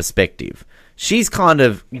from her perspective. She's kind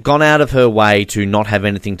of gone out of her way to not have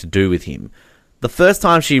anything to do with him. The first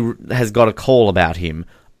time she has got a call about him,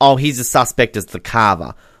 he's a suspect as the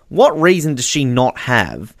carver. What reason does she not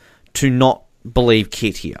have to not believe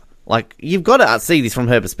Kit here? Like, you've got to see this from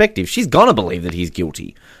her perspective. She's gonna believe that he's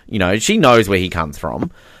guilty. She knows where he comes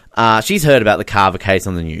from. She's heard about the Carver case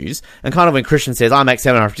on the news, and kind of when Christian says, I make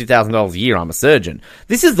 $750,000 a year, I'm a surgeon.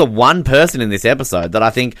 This is the one person in this episode that I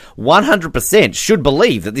think 100% should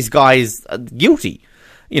believe that this guy is guilty.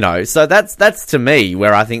 So that's to me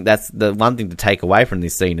where I think that's the one thing to take away from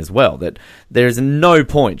this scene as well, that there is no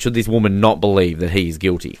point should this woman not believe that he is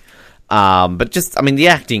guilty. But the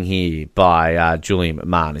acting here by Julian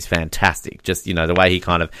McMahon is fantastic. Just, the way he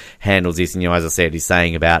kind of handles this. And, as I said, he's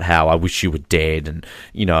saying about how I wish you were dead. And,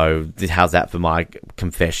 how's that for my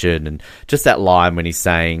confession? And just that line when he's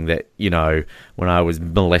saying that, when I was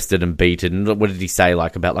molested and beaten. What did he say?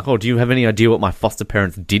 Oh, do you have any idea what my foster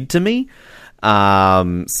parents did to me?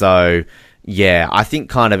 So, yeah, I think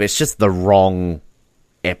kind of it's just the wrong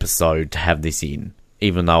episode to have this in.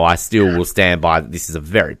 Even though I still will stand by that this is a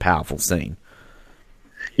very powerful scene.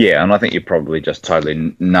 Yeah, and I think you probably just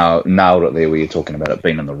totally nailed it there where you're talking about it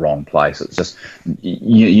being in the wrong place. It's just,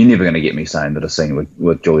 you're never going to get me saying that a scene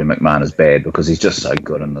with Julian McMahon is bad, because he's just so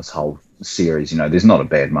good in this whole series. There's not a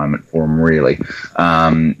bad moment for him, really.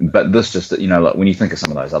 But this just, when you think of some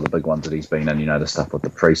of those other big ones that he's been in, the stuff with the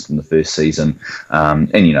priest in the first season,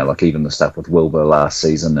 and, even the stuff with Wilbur last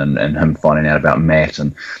season and him finding out about Matt,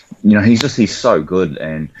 and, he's so good,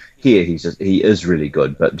 and here he is really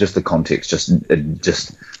good, but just the context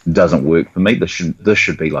just doesn't work for me. This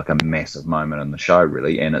should be like a massive moment in the show,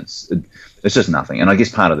 really, and it's just nothing. And I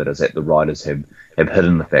guess part of it is that the writers have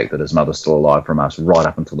hidden the fact that his mother's still alive from us right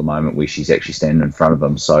up until the moment where she's actually standing in front of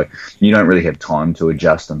him. So you don't really have time to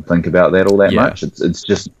adjust and think about that all that much. It's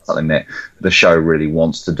just something that the show really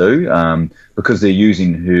wants to do, because they're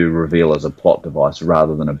using her reveal as a plot device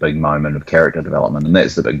rather than a big moment of character development. And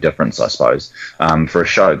that's the big difference, I suppose. For a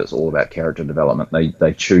show that's all about character development,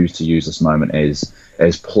 they choose to use this moment as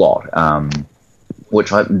plot, which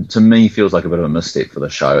to me feels like a bit of a misstep for the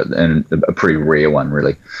show, and a pretty rare one,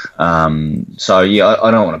 really. So yeah,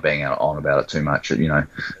 I don't want to bang on about it too much. It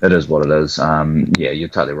is what it is. Yeah, you're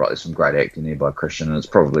totally right. There's some great acting there by Christian, and it's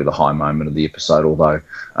probably the high moment of the episode. Although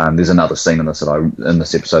there's another scene in this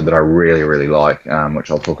episode that I really, really like,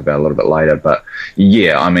 which I'll talk about a little bit later. But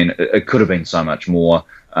yeah, it could have been so much more.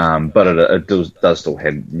 But it does still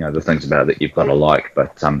have, the things about it that you've got to like.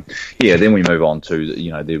 But, yeah, then we move on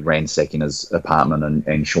to, they're ransacking his apartment,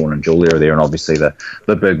 and Sean and Julia are there. And obviously the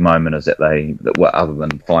big moment is that other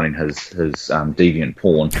than finding his deviant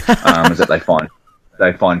porn, is that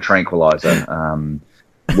they find tranquilizer,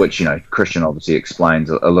 which, Christian obviously explains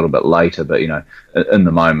a little bit later. But, in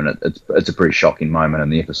the moment, it's a pretty shocking moment in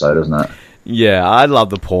the episode, isn't it? Yeah, I love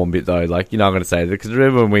the porn bit though. I'm going to say that because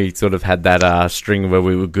remember when we sort of had that string where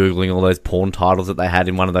we were Googling all those porn titles that they had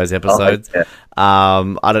in one of those episodes? Oh, yeah.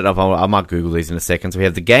 I don't know if I might Google these in a second. So we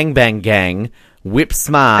have the Gang Bang Gang, Whip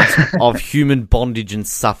Smart of Human Bondage and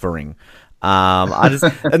Suffering. And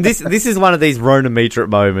this is one of these Rona Mitra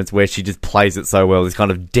moments where she just plays it so well, this kind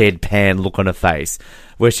of deadpan look on her face,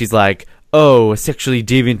 where she's like, oh, a sexually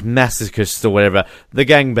deviant masochist or whatever. The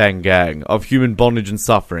gangbang gang of human bondage and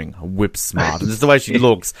suffering. Whip smart. And just the way she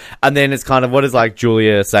looks. And then it's kind of, what does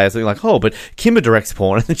Julia say? Something like, oh, but Kimber directs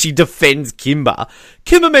porn. And then she defends Kimber.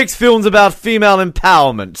 Kimber makes films about female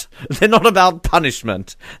empowerment. They're not about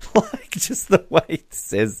punishment. Just the way it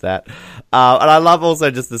says that. And I love also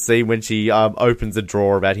just the scene when she opens a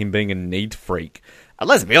drawer about him being a neat freak. And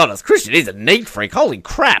let's be honest, Christian is a neat freak. Holy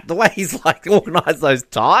crap, the way he's organised those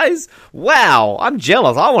ties. Wow, I'm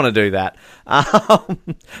jealous. I want to do that.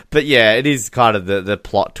 But yeah, it is kind of the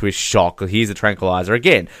plot twist shock. Here's a tranquilizer.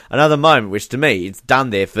 Again, another moment which to me, it's done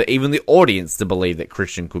there for even the audience to believe that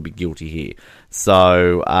Christian could be guilty here.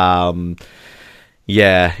 So,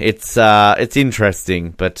 yeah, it's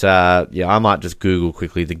interesting. But yeah, I might just Google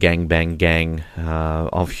quickly the Gang Bang Gang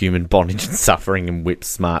of Human Bondage and Suffering and Whip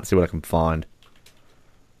Smart, see what I can find.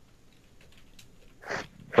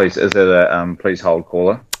 Please, is it a please hold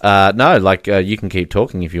caller? No, you can keep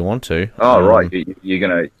talking if you want to. Oh, right, you're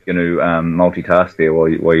gonna multitask there while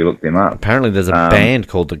you look them up. Apparently, there's a band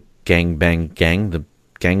called the Gang Bang Gang, the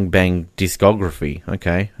Gang Bang Discography.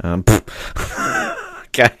 Okay,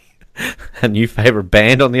 okay, a new favorite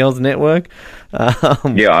band on the Oz Network. Yeah,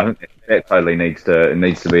 I think that totally needs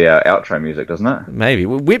to be our outro music, doesn't it? Maybe.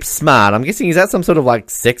 Whip Smart, I'm guessing, is that some sort of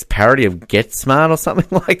sex parody of Get Smart or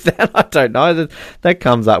something like that? I don't know. That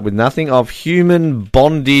comes up with nothing. Of human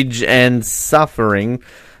bondage and suffering.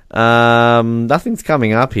 Nothing's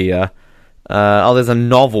coming up here. There's a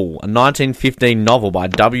novel, a 1915 novel by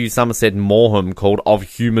W. Somerset Maugham called Of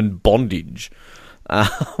Human Bondage.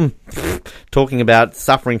 Talking about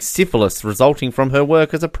suffering syphilis resulting from her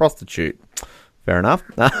work as a prostitute. Fair enough.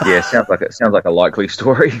 Yeah, sounds like a likely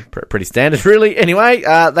story. Pretty standard, really. Anyway,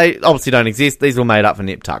 they obviously don't exist. These were made up for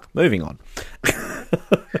Nip Tuck. Moving on.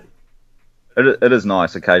 It is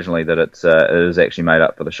nice occasionally that it is actually made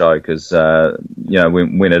up for the show because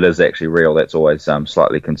when it is actually real, that's always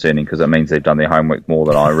slightly concerning because it means they've done their homework more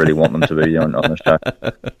than I really want them to be on the show.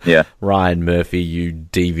 Yeah, Ryan Murphy, you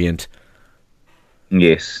deviant.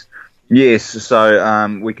 Yes. So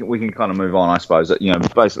we can kind of move on, I suppose.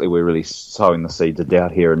 Basically we're really sowing the seeds of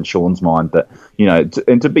doubt here in Sean's mind that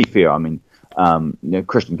and to be fair, I mean,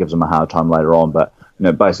 Christian gives him a hard time later on, but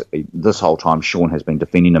basically this whole time Sean has been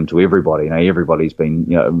defending him to everybody. Everybody's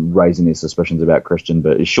been raising their suspicions about Christian,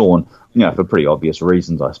 but Sean, for pretty obvious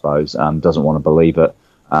reasons, I suppose, doesn't want to believe it.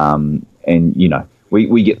 And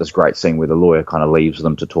we get this great scene where the lawyer kind of leaves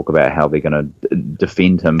them to talk about how they're going to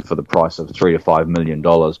defend him for the price of $3 to $5 million.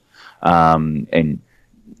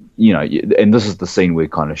 And this is the scene where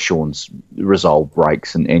kind of Sean's resolve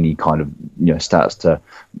breaks and he kind of starts to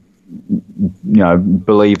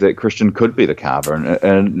believe that Christian could be the carver,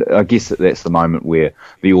 and I guess that's the moment where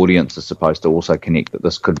the audience is supposed to also connect that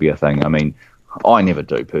this could be a thing. I mean, I never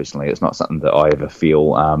do personally. It's not something that I ever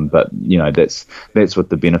feel, but that's with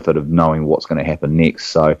the benefit of knowing what's going to happen next.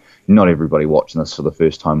 So not everybody watching this for the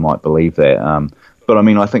first time might believe that. But I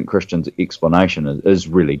mean, I think Christian's explanation is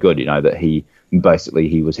really good. That he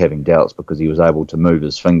was having doubts because he was able to move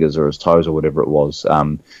his fingers or his toes or whatever it was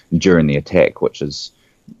during the attack, which is.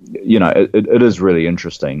 It is really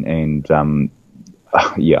interesting, and I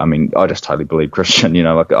mean, I just totally believe Christian.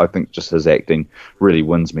 I think just his acting really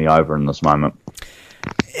wins me over in this moment.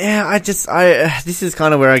 Yeah, this is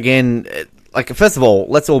kind of where again, first of all,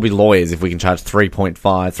 let's all be lawyers if we can charge $3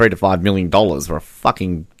 to $5 million for a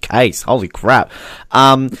fucking case. Holy crap!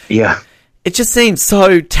 Yeah. It just seems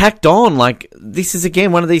so tacked on. This is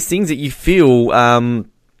again one of these things that you feel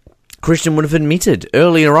Christian would have admitted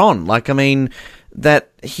earlier on. That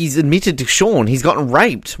he's admitted to Sean he's gotten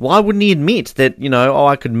raped. Why wouldn't he admit that,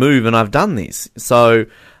 I could move and I've done this? So,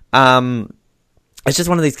 it's just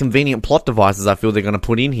one of these convenient plot devices I feel they're going to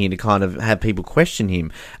put in here to kind of have people question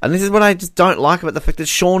him. And this is what I just don't like about the fact that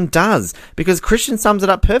Sean does. Because Christian sums it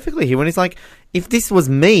up perfectly here when he's like, if this was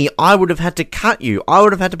me, I would have had to cut you. I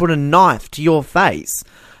would have had to put a knife to your face.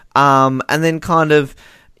 And then kind of...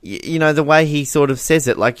 the way he sort of says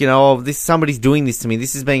it, somebody's doing this to me.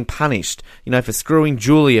 This is being punished, for screwing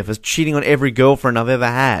Julia, for cheating on every girlfriend I've ever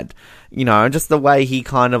had, and just the way he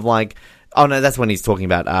kind of oh no, that's when he's talking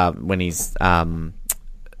about, when he's, under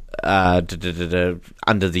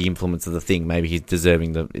the influence of the thing. Maybe he's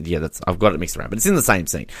deserving I've got it mixed around, but it's in the same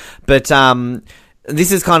scene. But,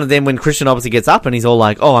 this is kind of then when Christian obviously gets up and he's all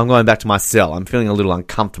like, oh, I'm going back to my cell. I'm feeling a little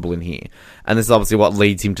uncomfortable in here. And this is obviously what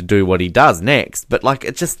leads him to do what he does next. But, I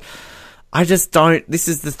just don't... This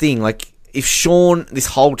is the thing. If Sean this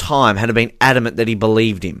whole time had been adamant that he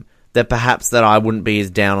believed him, that perhaps that I wouldn't be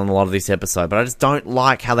as down on a lot of this episode. But I just don't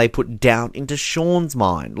like how they put doubt into Sean's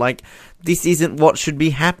mind. This isn't what should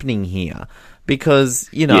be happening here. Because,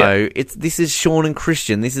 this is Sean and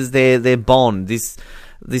Christian. This is their bond.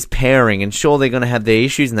 This pairing, and sure, they're going to have their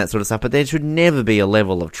issues and that sort of stuff, but there should never be a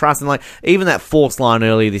level of trust. And even that forced line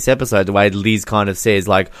earlier this episode, the way Liz kind of says,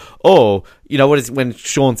 when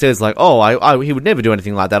Sean says, he would never do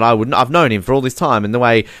anything like that. I've known him for all this time. And the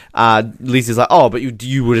way Liz is like, oh, but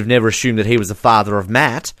you would have never assumed that he was the father of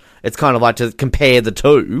Matt. It's kind of like to compare the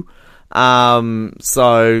two.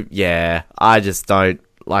 So yeah, I just don't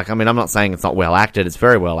I'm not saying it's not well acted. It's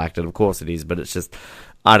very well acted, of course it is, but it's just.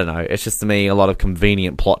 I don't know. It's just, to me, a lot of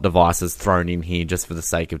convenient plot devices thrown in here just for the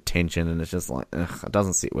sake of tension, and it's just it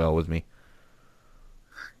doesn't sit well with me.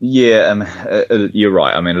 Yeah, you're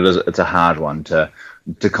right. It's a hard one to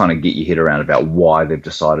kind of get your head around about why they've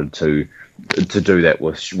decided to do that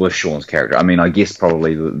with Sean's character. I guess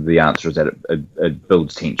probably the answer is that it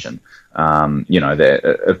builds tension.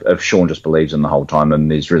 That if Sean just believes him the whole time,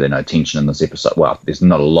 and there's really no tension in this episode. Well, there's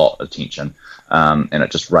not a lot of tension. And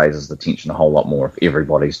it just raises the tension a whole lot more if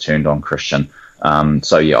everybody's turned on Christian.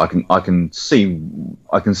 So yeah, I can see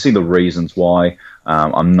the reasons why.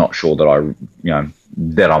 I'm not sure that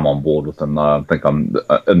that I'm on board with them. I think I'm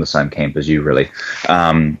in the same camp as you, really.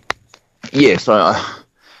 So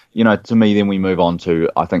to me, then we move on to,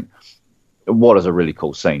 I think, what is a really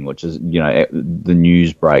cool scene, which is the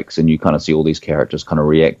news breaks and you kind of see all these characters kind of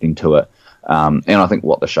reacting to it. And I think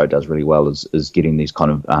what the show does really well is getting these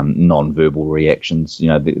kind of non-verbal reactions.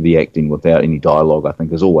 The acting without any dialogue, I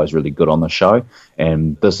think, is always really good on the show.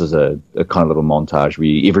 And this is a kind of little montage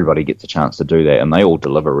where everybody gets a chance to do that, and they all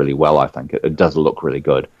deliver really well, I think. It does look really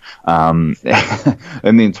good. And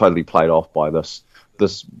then totally played off by this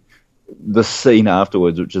scene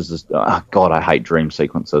afterwards, which is this, God, I hate dream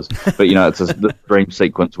sequences. But, it's this dream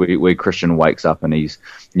sequence where Christian wakes up and he's,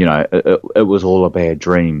 it was all a bad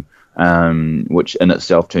dream. which in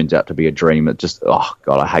itself turns out to be a dream. It just, oh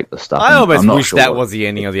God, I hate this stuff. I almost wish that was the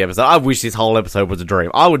ending of the episode. I wish this whole episode was a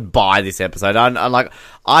dream. I would buy this episode.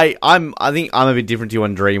 I think I'm a bit different to you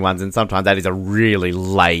on dream ones, and sometimes that is a really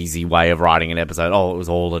lazy way of writing an episode. Oh, it was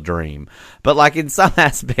all a dream. But like in some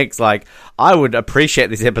aspects, like I would appreciate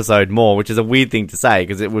this episode more, which is a weird thing to say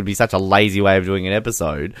because it would be such a lazy way of doing an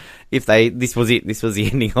episode if this was the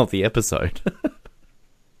ending of the episode.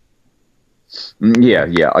 Yeah,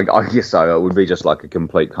 I guess so. It would be just like a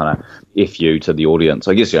complete kind of FU to the audience.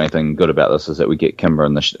 I guess the only thing good about this is that we get Kimber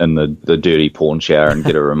in the dirty porn shower and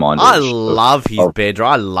get a reminder. I love his bedroom.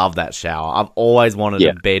 I love that shower. I've always wanted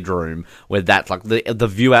a bedroom where that's like the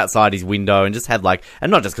view outside his window and just have like,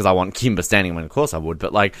 and not just because I want Kimber standing, when of course I would,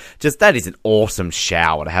 but like just that is an awesome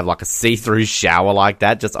shower to have, like a see-through shower like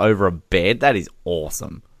that just over a bed. That is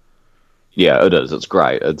awesome. Yeah, it is. It's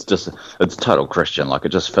great. It's total Christian. Like,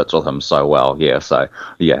 it just fits with him so well. Yeah, so,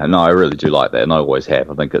 yeah, no, I really do like that, and I always have.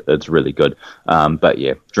 I think it's really good. But,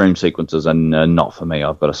 yeah, dream sequences are not for me,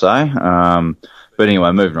 I've got to say. But anyway,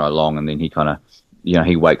 moving right along, and then he kind of,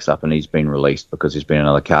 he wakes up and he's been released because there's been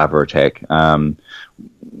another Carver attack.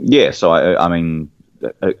 Yeah, so, I mean,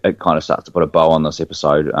 it kind of starts to put a bow on this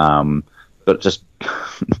episode, but it just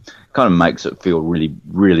kind of makes it feel really,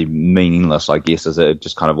 really meaningless, I guess, as it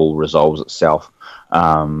just kind of all resolves itself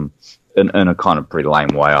in a kind of pretty lame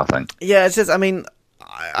way, I think. Yeah, it's just, I mean,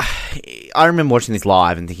 I remember watching this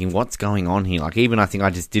live and thinking, what's going on here? Like, even I think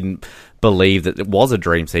I just didn't believe that it was a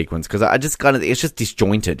dream sequence because I just kind of, it's just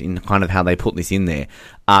disjointed in kind of how they put this in there.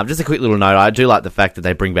 Just a quick little note, I do like the fact that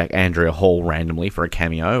they bring back Andrea Hall randomly for a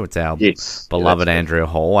cameo. It's our beloved Andrea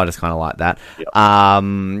Hall. I just kind of like that. Yep.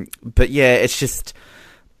 But yeah, it's just,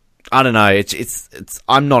 I don't know. It's.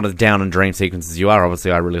 I'm not as down on dream sequences as you are.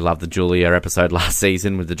 Obviously, I really loved the Julia episode last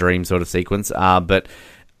season with the dream sort of sequence. But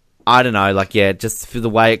I don't know. Like, yeah, just for the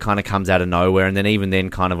way it kind of comes out of nowhere, and then even then,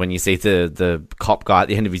 kind of when you see the cop guy at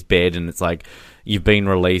the end of his bed, and it's like you've been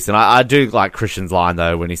released. And I do like Christian's line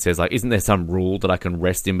though when he says like, "Isn't there some rule that I can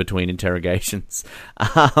rest in between interrogations?"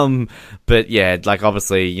 But yeah, like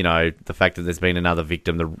obviously, the fact that there's been another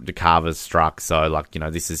victim, the Carver's struck, so like,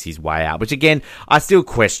 this is his way out. Which again, I still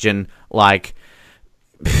question, like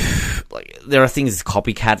there are things as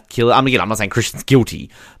copycat killer. I mean, again, I'm not saying Christian's guilty,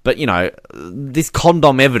 but this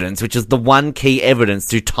condom evidence, which is the one key evidence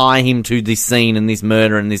to tie him to this scene and this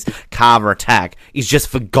murder and this Carver attack, is just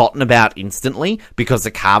forgotten about instantly because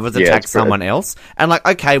the Carvers attacked someone else. And like,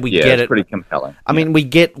 okay, we get it. It's pretty compelling. I mean, we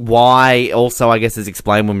get why. Also, I guess it's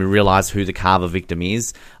explained when we realize who the Carver victim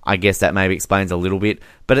is. I guess that maybe explains a little bit.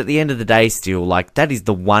 But at the end of the day, still, like, that is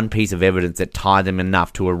the one piece of evidence that tied them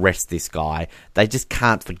enough to arrest this guy. They just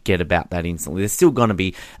can't forget about that instantly. There's still going to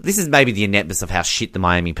be... This is maybe the ineptness of how shit the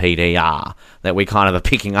Miami PD are, that we kind of are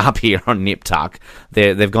picking up here on Nip Tuck.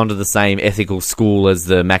 They've gone to the same ethical school as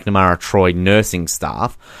the McNamara Troy nursing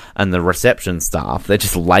staff and the reception staff. They're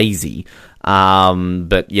just lazy.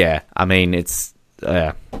 But, yeah, I mean, it's...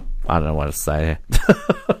 I don't know what to say.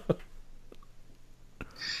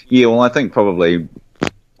 Yeah, well, I think probably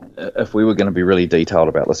if we were going to be really detailed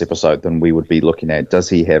about this episode, then we would be looking at, does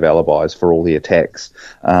he have alibis for all the attacks?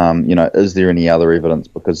 Is there any other evidence?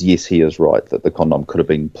 Because yes, he is right that the condom could have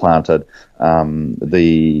been planted.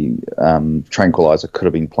 The tranquilizer could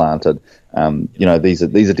have been planted. These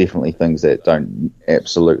are definitely things that don't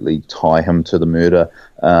absolutely tie him to the murder.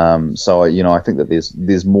 So I think that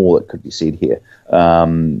there's more that could be said here.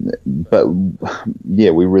 But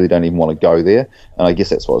yeah, we really don't even want to go there. And I guess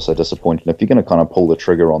that's what's so disappointing. If you're going to kind of pull the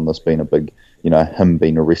trigger on this being a big, him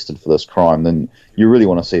being arrested for this crime, then you really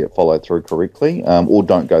want to see it followed through correctly, or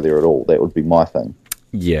don't go there at all. That would be my thing.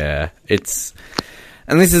 Yeah,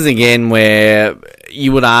 and this is again where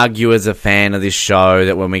you would argue as a fan of this show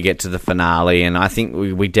that when we get to the finale, and I think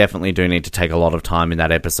we definitely do need to take a lot of time in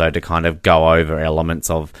that episode to kind of go over elements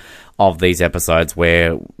of these episodes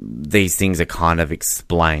where these things are kind of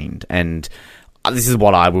explained. And this is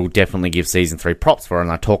what I will definitely give season 3 props for,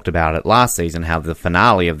 and I talked about it last season, how the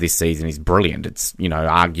finale of this season is brilliant. It's,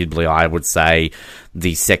 arguably I would say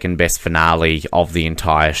the second best finale of the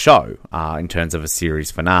entire show in terms of a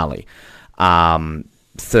series finale.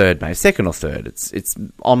 Third, maybe second or third. It's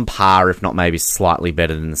on par, if not maybe slightly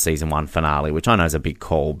better than the season 1 finale, which I know is a big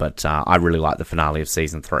call, but I really like the finale of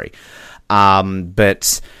season 3.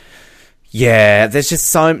 But yeah, there's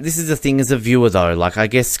just this is the thing as a viewer though, like I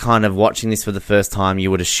guess kind of watching this for the first time,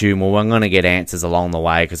 you would assume, well, we're going to get answers along the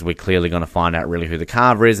way because we're clearly going to find out really who the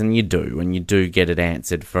Carver is, and you do get it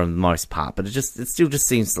answered for the most part, but it still just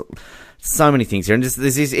seems so many things here. And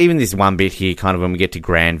there's even this one bit here kind of when we get to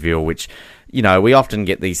Granville, which we often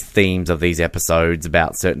get these themes of these episodes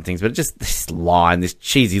about certain things, but just this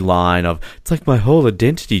cheesy line of, it's like my whole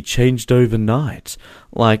identity changed overnight.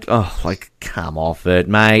 Like, come off it,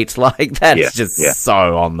 mate. Like, that's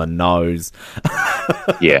so on the nose.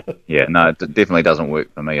 No, it definitely doesn't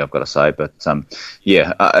work for me, I've got to say. But,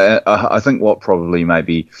 I think what probably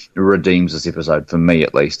maybe redeems this episode, for me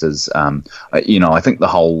at least, is, I think the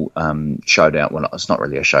whole showdown, well, it's not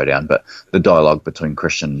really a showdown, but the dialogue between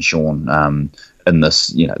Christian and Sean in this,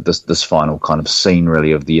 this final kind of scene,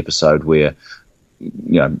 really, of the episode where,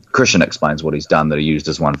 Christian explains what he's done, that he used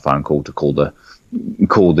his one phone call to call the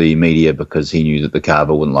media because he knew that the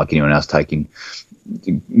carver wouldn't like anyone else taking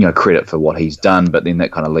credit for what he's done. But then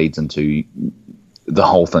that kind of leads into the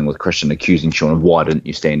whole thing with Christian accusing Sean of, why didn't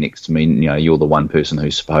you stand next to me? You're the one person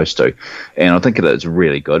who's supposed to. And I think it is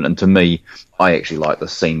really good. And to me, I actually like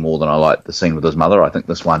this scene more than I like the scene with his mother. I think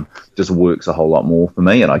this one just works a whole lot more for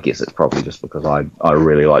me, and I guess it's probably just because I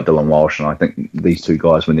really like Dylan Walsh, and I think these two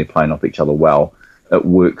guys, when they're playing off each other well, it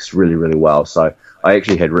works really, really well. So I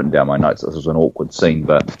actually had written down my notes that this was an awkward scene,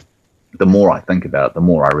 but the more I think about it, the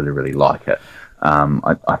more I really, really like it.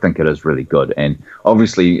 I think it is really good, and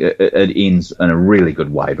obviously it ends in a really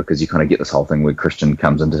good way, because you kind of get this whole thing where Christian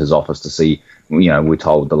comes into his office to see, we're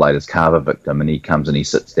told the latest Carver victim, and he comes and he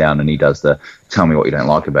sits down and he does the tell me what you don't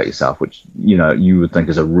like about yourself, which, you would think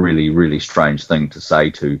is a really, really strange thing to say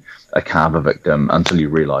to a Carver victim until you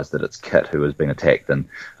realise that it's Kit who has been attacked, and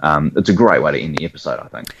it's a great way to end the episode, I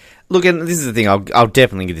think. Look, and this is the thing, I'll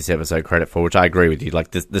definitely give this episode credit for, which I agree with you. Like,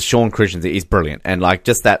 the Sean Christian is brilliant, and like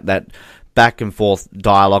just that back and forth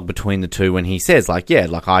dialogue between the two when he says,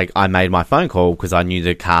 I made my phone call because I knew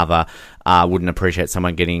the carver wouldn't appreciate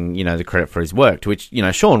someone getting, the credit for his work. To which,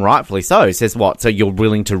 Sean, rightfully so, says, what? So you're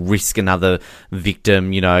willing to risk another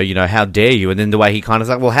victim, how dare you? And then the way he kind of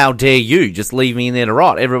like, well, how dare you? Just leave me in there to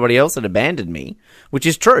rot. Everybody else had abandoned me, which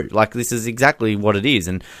is true. Like, this is exactly what it is.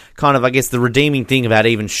 And kind of, I guess, the redeeming thing about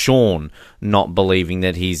even Sean not believing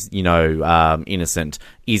that he's, innocent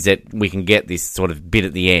is that we can get this sort of bit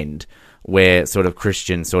at the end where sort of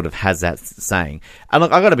Christian sort of has that saying. And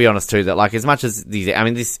look, I got to be honest too, that like, as much as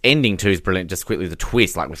this ending too is brilliant, just quickly the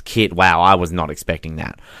twist, like with Kit, wow, I was not expecting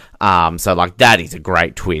that. So like, that is a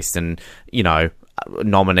great twist, and,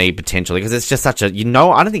 nominee potentially, because it's just such a,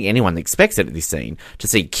 I don't think anyone expects it at this scene, to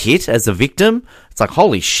see Kit as a victim. It's like,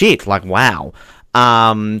 holy shit, like, wow.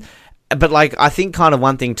 But like, I think kind of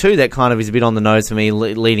one thing too that kind of is a bit on the nose for me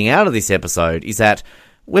leading out of this episode is that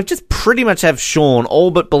we've just pretty much have Sean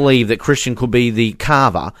all but believe that Christian could be the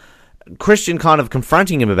carver. Christian kind of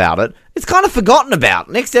confronting him about it. It's kind of forgotten about.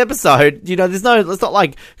 Next episode, it's not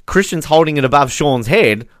like Christian's holding it above Sean's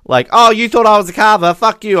head. Like, oh, you thought I was a carver?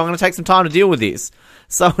 Fuck you. I'm going to take some time to deal with this.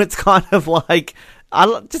 So it's kind of like,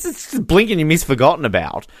 it's just blink and you miss forgotten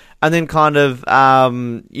about. And then kind of,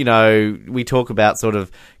 we talk about sort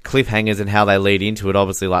of cliffhangers and how they lead into it.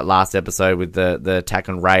 Obviously, like last episode with the attack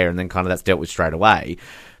on Raya, and then kind of that's dealt with straight away.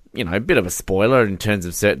 A bit of a spoiler in terms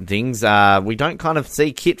of certain things. We don't kind of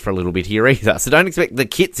see Kit for a little bit here either. So don't expect the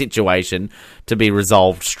Kit situation to be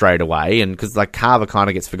resolved straight away. And because like Carver kind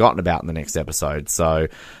of gets forgotten about in the next episode. So,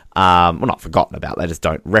 not forgotten about. They just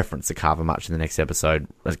don't reference the Carver much in the next episode,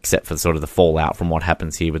 except for sort of the fallout from what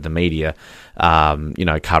happens here with the media,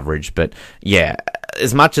 coverage. But yeah,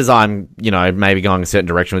 as much as I'm, maybe going a certain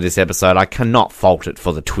direction with this episode, I cannot fault it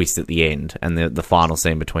for the twist at the end and the final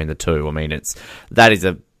scene between the two. I mean, that is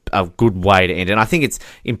a good way to end it. And I think it's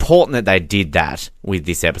important that they did that with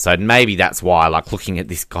this episode. And maybe that's why, like, looking at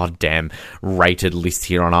this goddamn rated list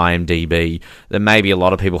here on IMDb, that maybe a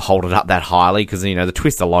lot of people hold it up that highly because, the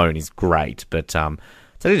twist alone is great. But so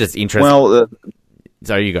it's just interesting. Well,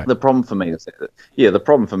 so you go. The problem for me is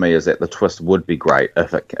that the twist would be great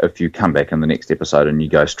if you come back in the next episode and you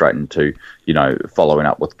go straight into following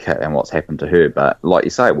up with Kit and what's happened to her. But like you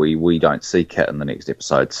say, we don't see Kit in the next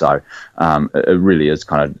episode, so it really is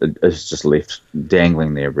it's just left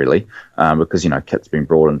dangling there really, because Kit's been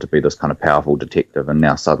brought in to be this kind of powerful detective, and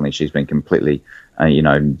now suddenly she's been completely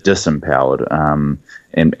disempowered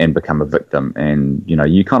and become a victim, and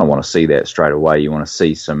you kind of want to see that straight away. You want to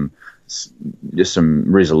see some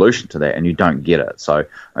resolution to that, and you don't get it. So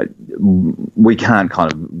we can't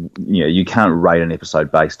you can't rate an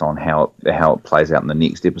episode based on how it plays out in the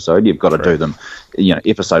next episode. You've got to do them,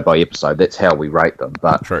 episode by episode. That's how we rate them.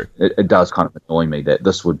 But it does kind of annoy me that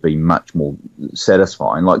this would be much more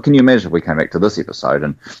satisfying. Like, can you imagine if we came back to this episode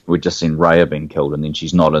and we'd just seen Raya being killed, and then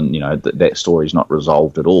she's not in, that story's not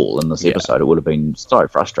resolved at all in this episode? It would have been so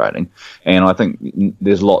frustrating. And I think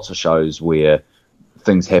there's lots of shows where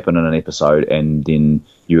things happen in an episode and then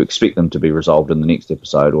you expect them to be resolved in the next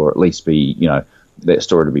episode, or at least be, that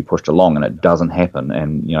story to be pushed along, and it doesn't happen.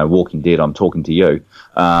 And Walking Dead, I'm talking to you.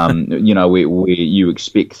 Where you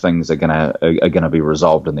expect things are gonna be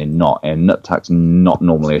resolved and they're not. And Nip Tuck's not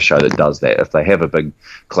normally a show that does that. If they have a big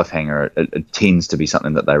cliffhanger, it tends to be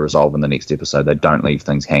something that they resolve in the next episode. They don't leave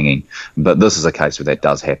things hanging. But this is a case where that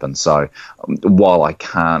does happen. So while I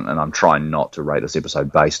can't, and I'm trying not to rate this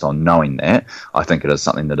episode based on knowing that, I think it is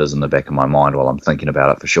something that is in the back of my mind while I'm thinking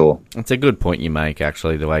about it for sure. It's a good point you make,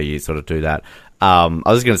 actually, the way you sort of do that. I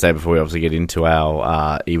was going to say before we obviously get into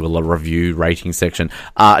our Evil review rating section,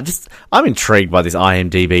 I'm intrigued by this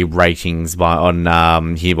IMDb ratings by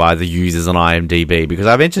the users on IMDb, because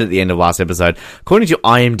I mentioned at the end of last episode, according to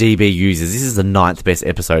IMDb users, this is the 9th best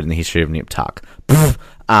episode in the history of Nip Tuck.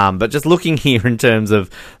 But just looking here in terms of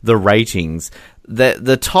the ratings,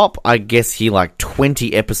 the top, I guess here, like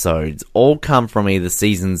 20 episodes all come from either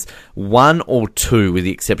seasons 1 or 2, with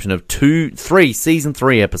the exception of season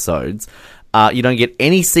 3 episodes. You don't get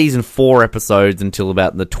any season 4 episodes until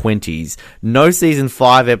about the 20s. No season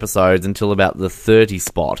 5 episodes until about the 30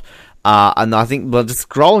 spot. And I think, just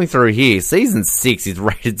scrolling through here, season 6 is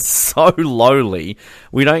rated so lowly.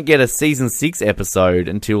 We don't get a season 6 episode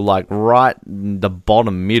until like right the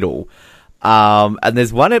bottom middle. And there's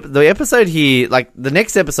the episode here, like the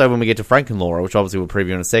next episode when we get to Frank and Laura, which obviously we'll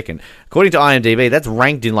preview in a second, according to IMDb, that's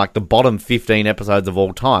ranked in like the bottom 15 episodes of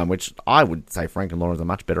all time, which I would say Frank and Laura is a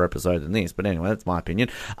much better episode than this, but anyway, that's my opinion.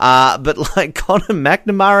 But like Conor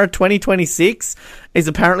McNamara 2026 is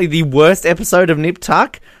apparently the worst episode of Nip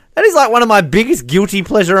Tuck. That is like one of my biggest guilty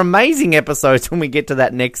pleasure amazing episodes when we get to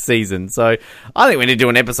that next season. So I think we need to do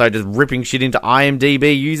an episode just ripping shit into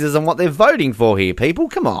IMDb users and what they're voting for here, people.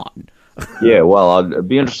 Come on. Yeah, well, it'd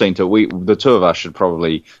be interesting the two of us should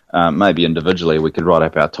probably, maybe individually, we could write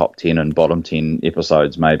up our top 10 and bottom 10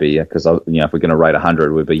 episodes, maybe, because, if we're going to rate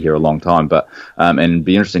 100, we'd be here a long time, but, and it'd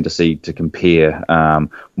be interesting to compare,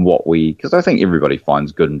 because I think everybody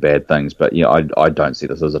finds good and bad things, but, I don't see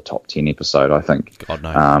this as a top 10 episode, I think. God,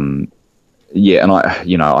 no. Yeah, and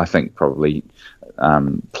I think probably,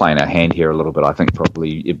 playing our hand here a little bit, I think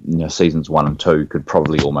probably, seasons 1 and 2 could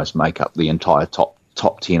probably almost make up the entire top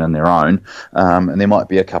 10 in their own, and there might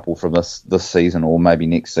be a couple from this season or maybe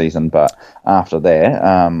next season, but after that,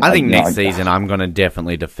 I think next season I'm going to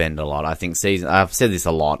definitely defend a lot. I think I've said this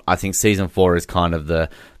a lot, I think season 4 is kind of the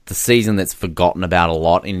season that's forgotten about a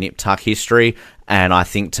lot in Nip Tuck history, and I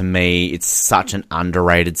think to me it's such an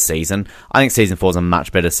underrated season. I think season 4 is a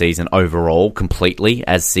much better season overall, completely,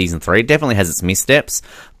 as season 3. It definitely has its missteps,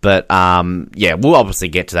 but we'll obviously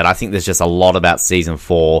get to that. I think there's just a lot about season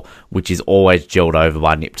 4 which is always gelled over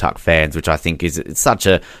by Nip Tuck fans, which I think is such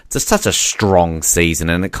a strong season,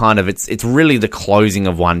 and it's really the closing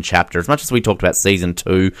of one chapter. As much as we talked about season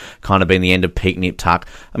 2 kind of being the end of peak Nip Tuck,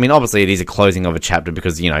 I mean, obviously it is a closing of a chapter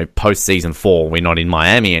because post season 4 we're not in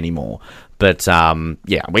Miami anymore. But,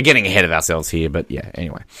 we're getting ahead of ourselves here. But,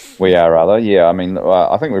 anyway. We are, rather. Yeah, I mean,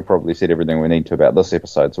 I think we've probably said everything we need to about this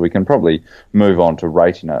episode, so we can probably move on to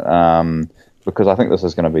rating it, because I think this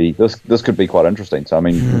is going to be... This could be quite interesting. So, I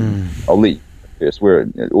mean, I'll let you first.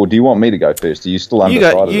 Or do you want me to go first? Are you still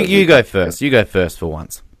undecided? You go first. You go first for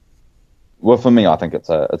once. Well, for me, I think it's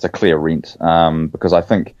a clear rent, because I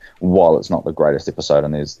think while it's not the greatest episode,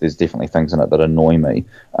 and there's definitely things in it that annoy me,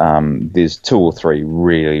 there's 2 or 3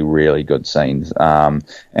 really, really good scenes, and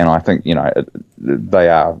I think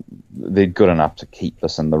they're good enough to keep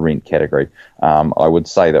this in the rent category. I would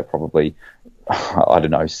say that probably, I don't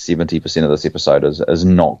know, 70% of this episode is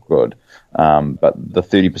not good, but the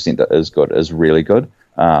 30% that is good is really good.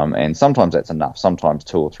 And sometimes that's enough. Sometimes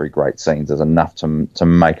 2 or 3 great scenes is enough to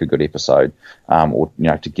make a good episode, or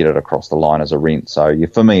to get it across the line as a rent. So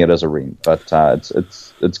for me, it is a rent, but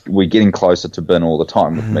it's we're getting closer to bin all the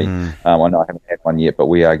time with me. I know I haven't had one yet, but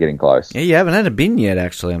we are getting close. Yeah, you haven't had a bin yet.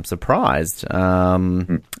 Actually, I'm surprised.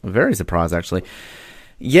 Very surprised, actually.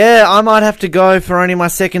 Yeah, I might have to go for only my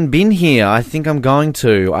second bin here. I think I'm going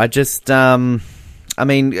to. I just, I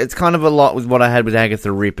mean, it's kind of a lot with what I had with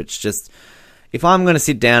Agatha Rip. It's just, if I'm going to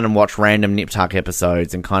sit down and watch random Nip Tuck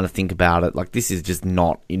episodes and kind of think about it, like, this is just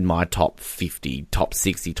not in my top 50, top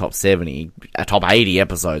 60, top 70, top 80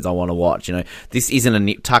 episodes I want to watch. This isn't a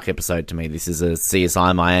Nip Tuck episode to me. This is a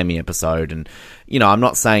CSI Miami episode. And, I'm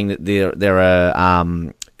not saying that there are,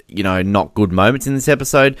 not good moments in this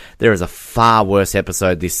episode. There is a far worse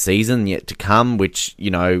episode this season yet to come, which,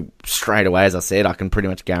 straight away, as I said, I can pretty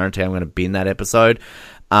much guarantee I'm going to bin that episode.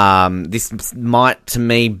 This might, to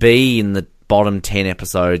me, be in the bottom 10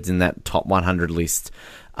 episodes in that top 100 list.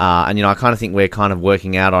 And, I kind of think we're kind of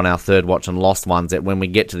working out on our third watch and lost ones that when we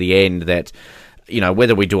get to the end that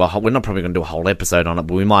whether we do we're not probably going to do a whole episode on it,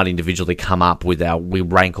 but we might individually come up with we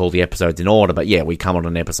rank all the episodes in order. But yeah, we come on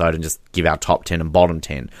an episode and just give our top 10 and bottom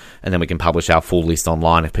 10, and then we can publish our full list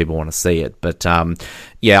online if people want to see it. But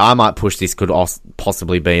yeah, I might push this could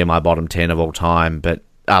possibly be in my bottom 10 of all time. But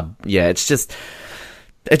yeah, it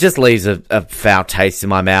just leaves a foul taste in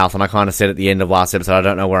my mouth, and I kind of said at the end of last episode, I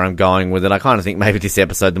don't know where I'm going with it. I kind of think maybe this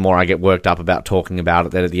episode, the more I get worked up about talking about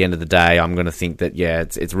it, that at the end of the day, I'm going to think that, yeah,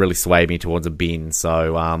 it's really swayed me towards a bin.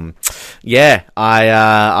 So, yeah,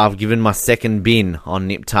 I've given my second bin on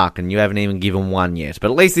Nip Tuck, and you haven't even given one yet.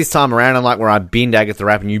 But at least this time around, unlike where I binned Agatha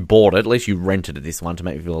Rapp and you bought it, at least you rented it this one to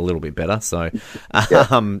make me feel a little bit better. So,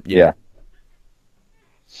 yeah.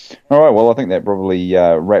 All right, well, I think that probably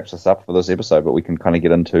wraps us up for this episode, but we can kind of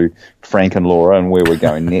get into Frank and Laura and where we're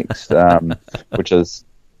going next, which is,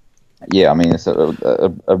 yeah, I mean, it's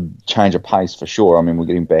a change of pace for sure. I mean, we're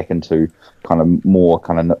getting back into kind of more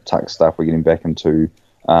kind of nip-tuck stuff. We're getting back into,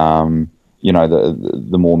 the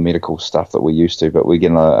more medical stuff that we're used to, but we're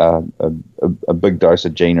getting a big dose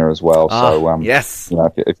of Gina as well. Yes.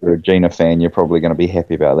 If you're a Gina fan, you're probably going to be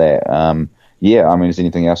happy about that. Yeah, I mean, is there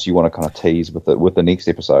anything else you want to kind of tease with the next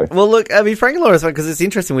episode? Well, look, I mean, Frank and Laura's fun because it's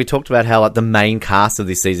interesting. We talked about how, like, the main cast of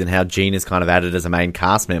this season, how Jean is kind of added as a main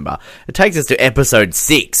cast member. It takes us to episode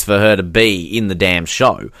 6 for her to be in the damn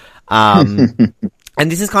show. And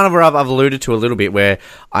this is kind of where I've alluded to a little bit, where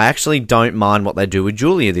I actually don't mind what they do with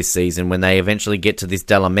Julia this season when they eventually get to this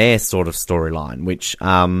Delamere sort of storyline, which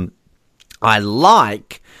I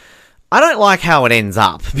like. I don't like how it ends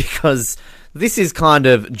up because this is kind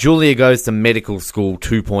of Julia goes to medical school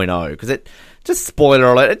 2.0, because it, just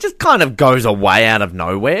spoiler alert, it just kind of goes away out of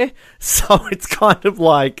nowhere. So it's kind of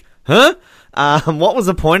like, huh? What was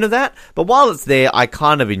the point of that? But while it's there, I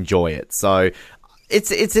kind of enjoy it. So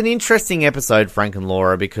it's an interesting episode, Frank and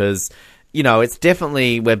Laura, because, it's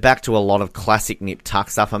definitely, we're back to a lot of classic Nip Tuck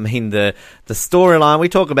stuff. I mean, the storyline, we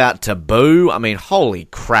talk about taboo. I mean, holy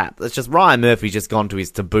crap. It's just Ryan Murphy's just gone to his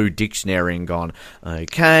taboo dictionary and gone,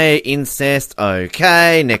 okay, incest,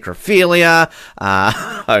 okay, necrophilia,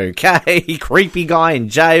 okay, creepy guy in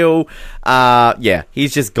jail. Yeah,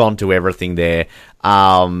 he's just gone to everything there.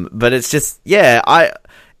 But it's just, yeah,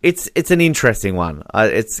 It's an interesting one.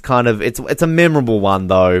 It's kind of it's a memorable one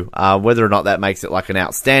though. Whether or not that makes it like an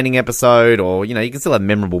outstanding episode, or you can still have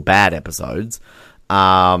memorable bad episodes.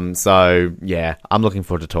 So yeah, I'm looking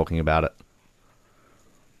forward to talking about it.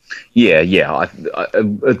 Yeah.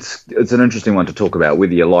 It's an interesting one to talk about,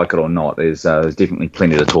 whether you like it or not. There's definitely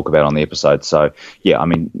plenty to talk about on the episode. So yeah, I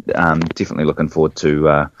mean, definitely looking forward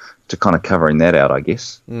to kind of covering that out, I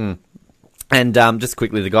guess. Mm. And just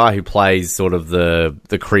quickly, the guy who plays sort of the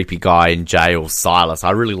creepy guy in jail, Silas,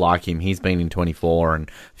 I really like him. He's been in 24 and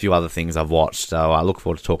a few other things I've watched, so I look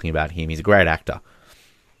forward to talking about him. He's a great actor.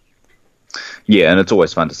 Yeah, and it's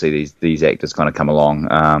always fun to see these actors kind of come along,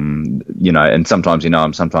 and sometimes you know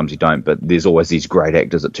them, sometimes you don't, but there's always these great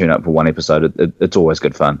actors that turn up for one episode. It's always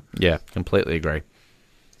good fun. Yeah, completely agree.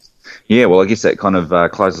 Yeah, well, I guess that kind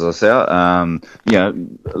of closes us out.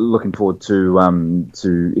 Looking forward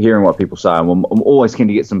to hearing what people say. I'm always keen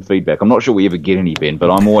to get some feedback. I'm not sure we ever get any, Ben,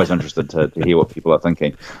 but I'm always interested to hear what people are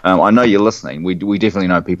thinking. I know you're listening. We definitely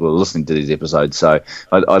know people are listening to these episodes, so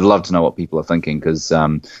I'd love to know what people are thinking, because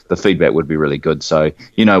the feedback would be really good. So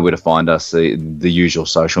you know where to find us, the usual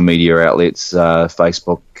social media outlets,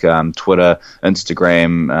 Facebook, Twitter,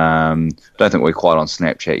 Instagram. Don't think we're quite on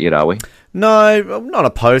Snapchat yet, are we? No, I'm not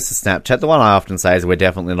opposed to Snapchat. The one I often say is we're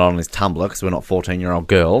definitely not on his Tumblr because we're not 14-year-old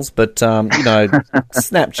girls. But,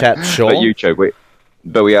 Snapchat, sure. But YouTube,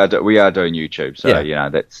 we are doing YouTube, so yeah.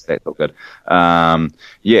 That's all good.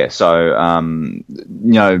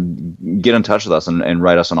 Get in touch with us and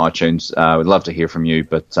rate us on iTunes. We'd love to hear from you.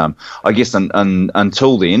 But I guess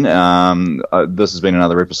until then, this has been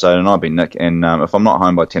another episode, and I've been Nick. And if I'm not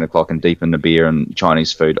home by 10 o'clock and deep into beer and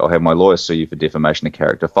Chinese food, I'll have my lawyer sue you for defamation of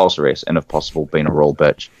character, false arrest, and if possible, being a royal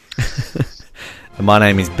bitch. My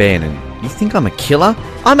name is Ben, and you think I'm a killer?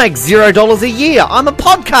 I make $0 a year. I'm a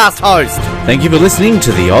podcast host. Thank you for listening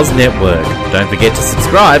to the Oz Network. Don't forget to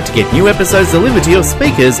subscribe to get new episodes delivered to your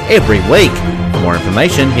speakers every week. For more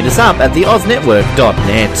information, hit us up at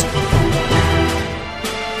theoznetwork.net.